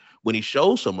this. When he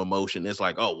shows some emotion, it's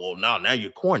like, oh, well, now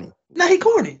you're corny. Now he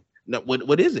corny. Now,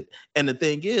 what is it? And the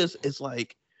thing is, it's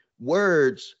like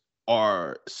words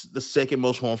are the second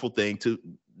most harmful thing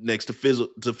next to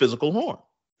physical harm.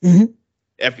 Mm-hmm.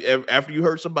 After you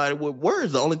hurt somebody with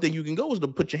words, the only thing you can go is to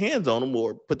put your hands on them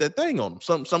or put that thing on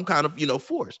them, some kind of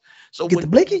force. So get the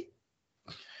blicky,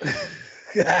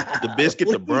 the biscuit,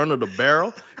 the burner, the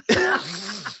barrel.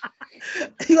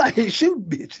 He like shooting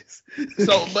bitches.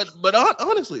 So, but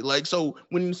honestly, like, so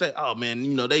when you say, oh man,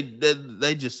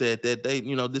 they just said that they,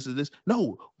 this is this.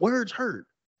 No, words hurt.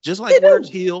 Just like words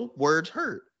heal, words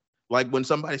hurt. Like when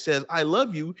somebody says, I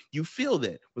love you, you feel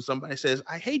that. When somebody says,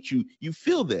 I hate you, you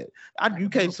feel that. You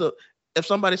can't. So if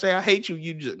somebody say, I hate you,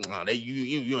 you just,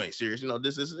 you ain't serious.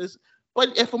 This is this.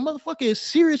 But if a motherfucker is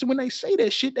serious when they say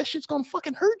that shit's gonna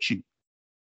fucking hurt you.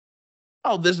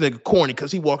 Oh, this nigga corny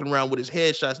because he walking around with his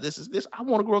headshots. This is this. I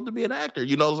want to grow up to be an actor.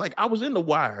 It's like I was in The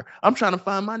Wire. I'm trying to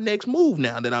find my next move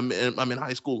now that I'm in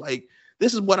high school. Like,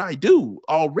 this is what I do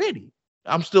already.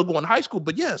 I'm still going to high school,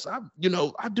 but yes, I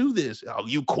do this. Oh,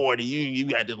 you corny. You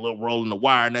got this little role in The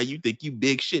Wire. Now you think you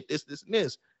big shit, this, and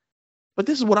this. But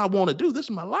this is what I want to do. This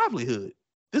is my livelihood.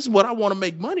 This is what I want to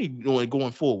make money doing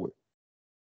going forward.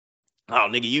 Oh,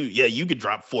 nigga, you could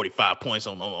drop 45 points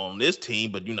on this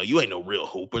team, but you ain't no real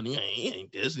hooper. You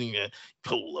ain't this.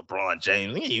 Pull LeBron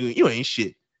James. You ain't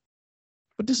shit.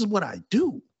 But this is what I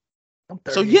do. I'm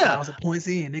 30,000 points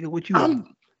in, nigga. What you?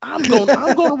 I'm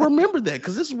gonna remember that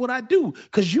because this is what I do.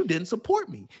 Because you didn't support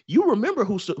me. You remember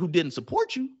who didn't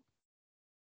support you?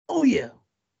 Oh yeah,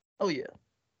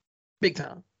 big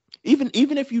time. Even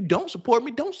if you don't support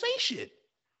me, don't say shit.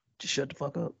 Just shut the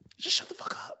fuck up. Just shut the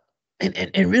fuck up.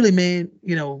 And really, man,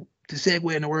 to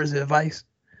segue into words of advice,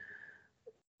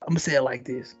 I'm gonna say it like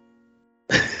this.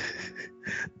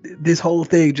 This whole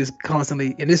thing just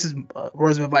constantly, and this is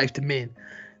words of advice to men.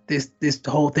 This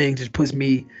whole thing just puts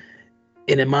me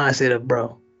in a mindset of,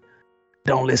 bro,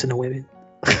 Don't listen to women.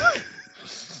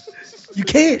 You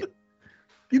can't.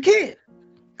 You can't.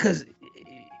 Because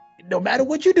no matter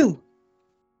what you do,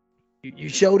 you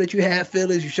show that you have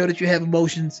feelings, you show that you have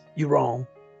emotions, you're wrong.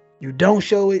 You don't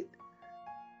show it,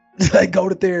 like go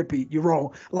to therapy, you're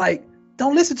wrong. Like,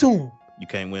 don't listen to them. You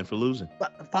can't win for losing.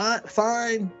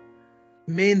 Find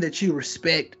men that you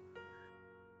respect,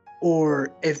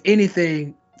 or if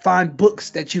anything, find books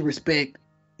that you respect,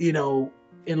 you know,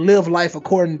 and live life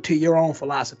according to your own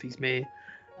philosophies, man.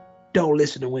 Don't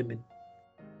listen to women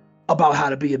about how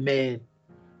to be a man.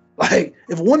 Like,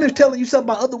 if a woman's telling you something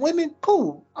about other women,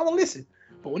 cool, I'm gonna listen.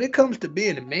 But when it comes to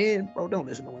being a man, bro, don't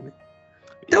listen to women.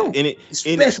 Don't.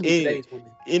 Especially today's women.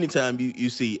 Anytime you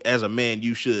see as a man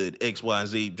you should X, Y, and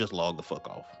Z, just log the fuck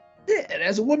off. Yeah, and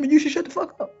as a woman, you should shut the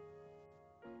fuck up.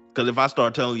 Because if I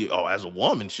start telling you, oh, as a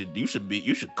woman, you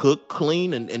should cook,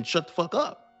 clean, and shut the fuck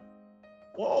up.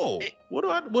 Whoa,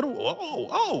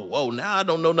 now I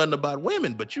don't know nothing about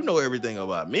women, but you know everything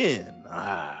about men.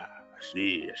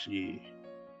 She.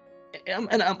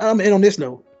 I'm in on this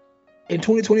note. In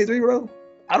 2023, bro,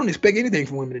 I don't expect anything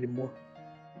from women anymore.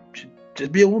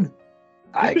 Just be a woman.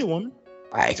 Be a woman.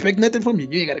 I expect nothing from you.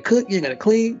 You ain't gotta cook, you ain't gotta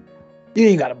clean, you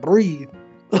ain't gotta breathe.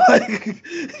 Like,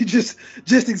 you just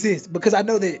exist. Because I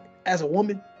know that as a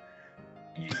woman,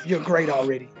 you're great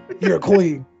already. You're a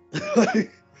queen.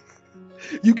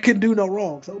 You can do no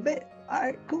wrong. So bet. All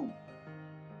right, cool.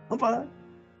 I'm fine.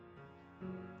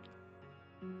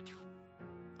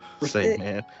 Say,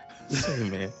 man.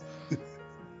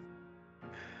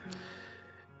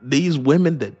 These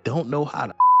women that don't know how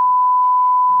to.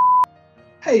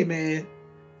 Hey, man.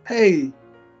 Hey.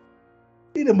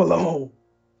 Leave them alone.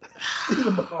 Leave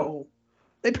them alone.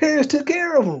 Their parents took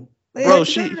care of them. Bro,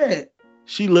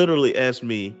 she literally asked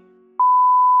me,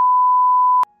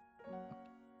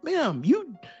 ma'am, you're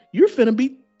finna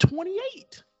be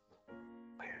 28.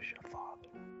 Where's your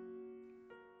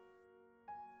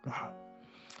father?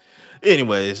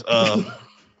 Anyways,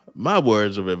 my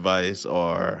words of advice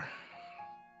are,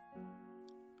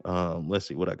 let's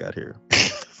see what I got here.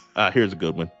 Here's a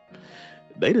good one.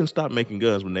 They didn't stop making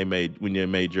guns when they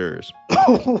made yours.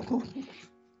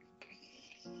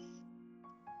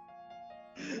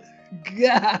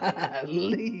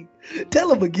 Golly. Tell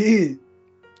them again.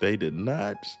 They did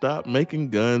not stop making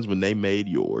guns when they made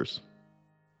yours.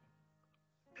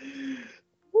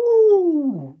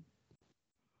 Woo.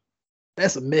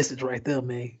 That's a message right there,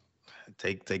 man.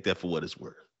 Take that for what it's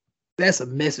worth. That's a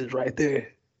message right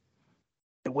there.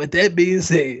 And with that being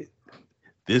said,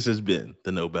 this has been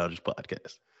the No Boundaries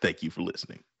Podcast. Thank you for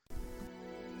listening.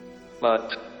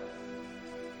 But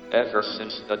ever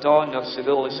since the dawn of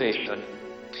civilization,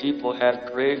 people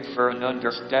have craved for an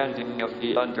understanding of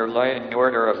the underlying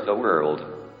order of the world.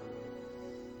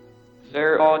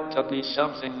 There ought to be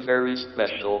something very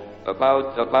special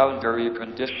about the boundary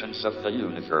conditions of the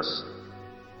universe.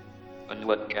 And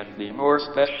what can be more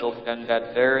special than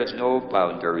that there is no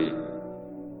boundary?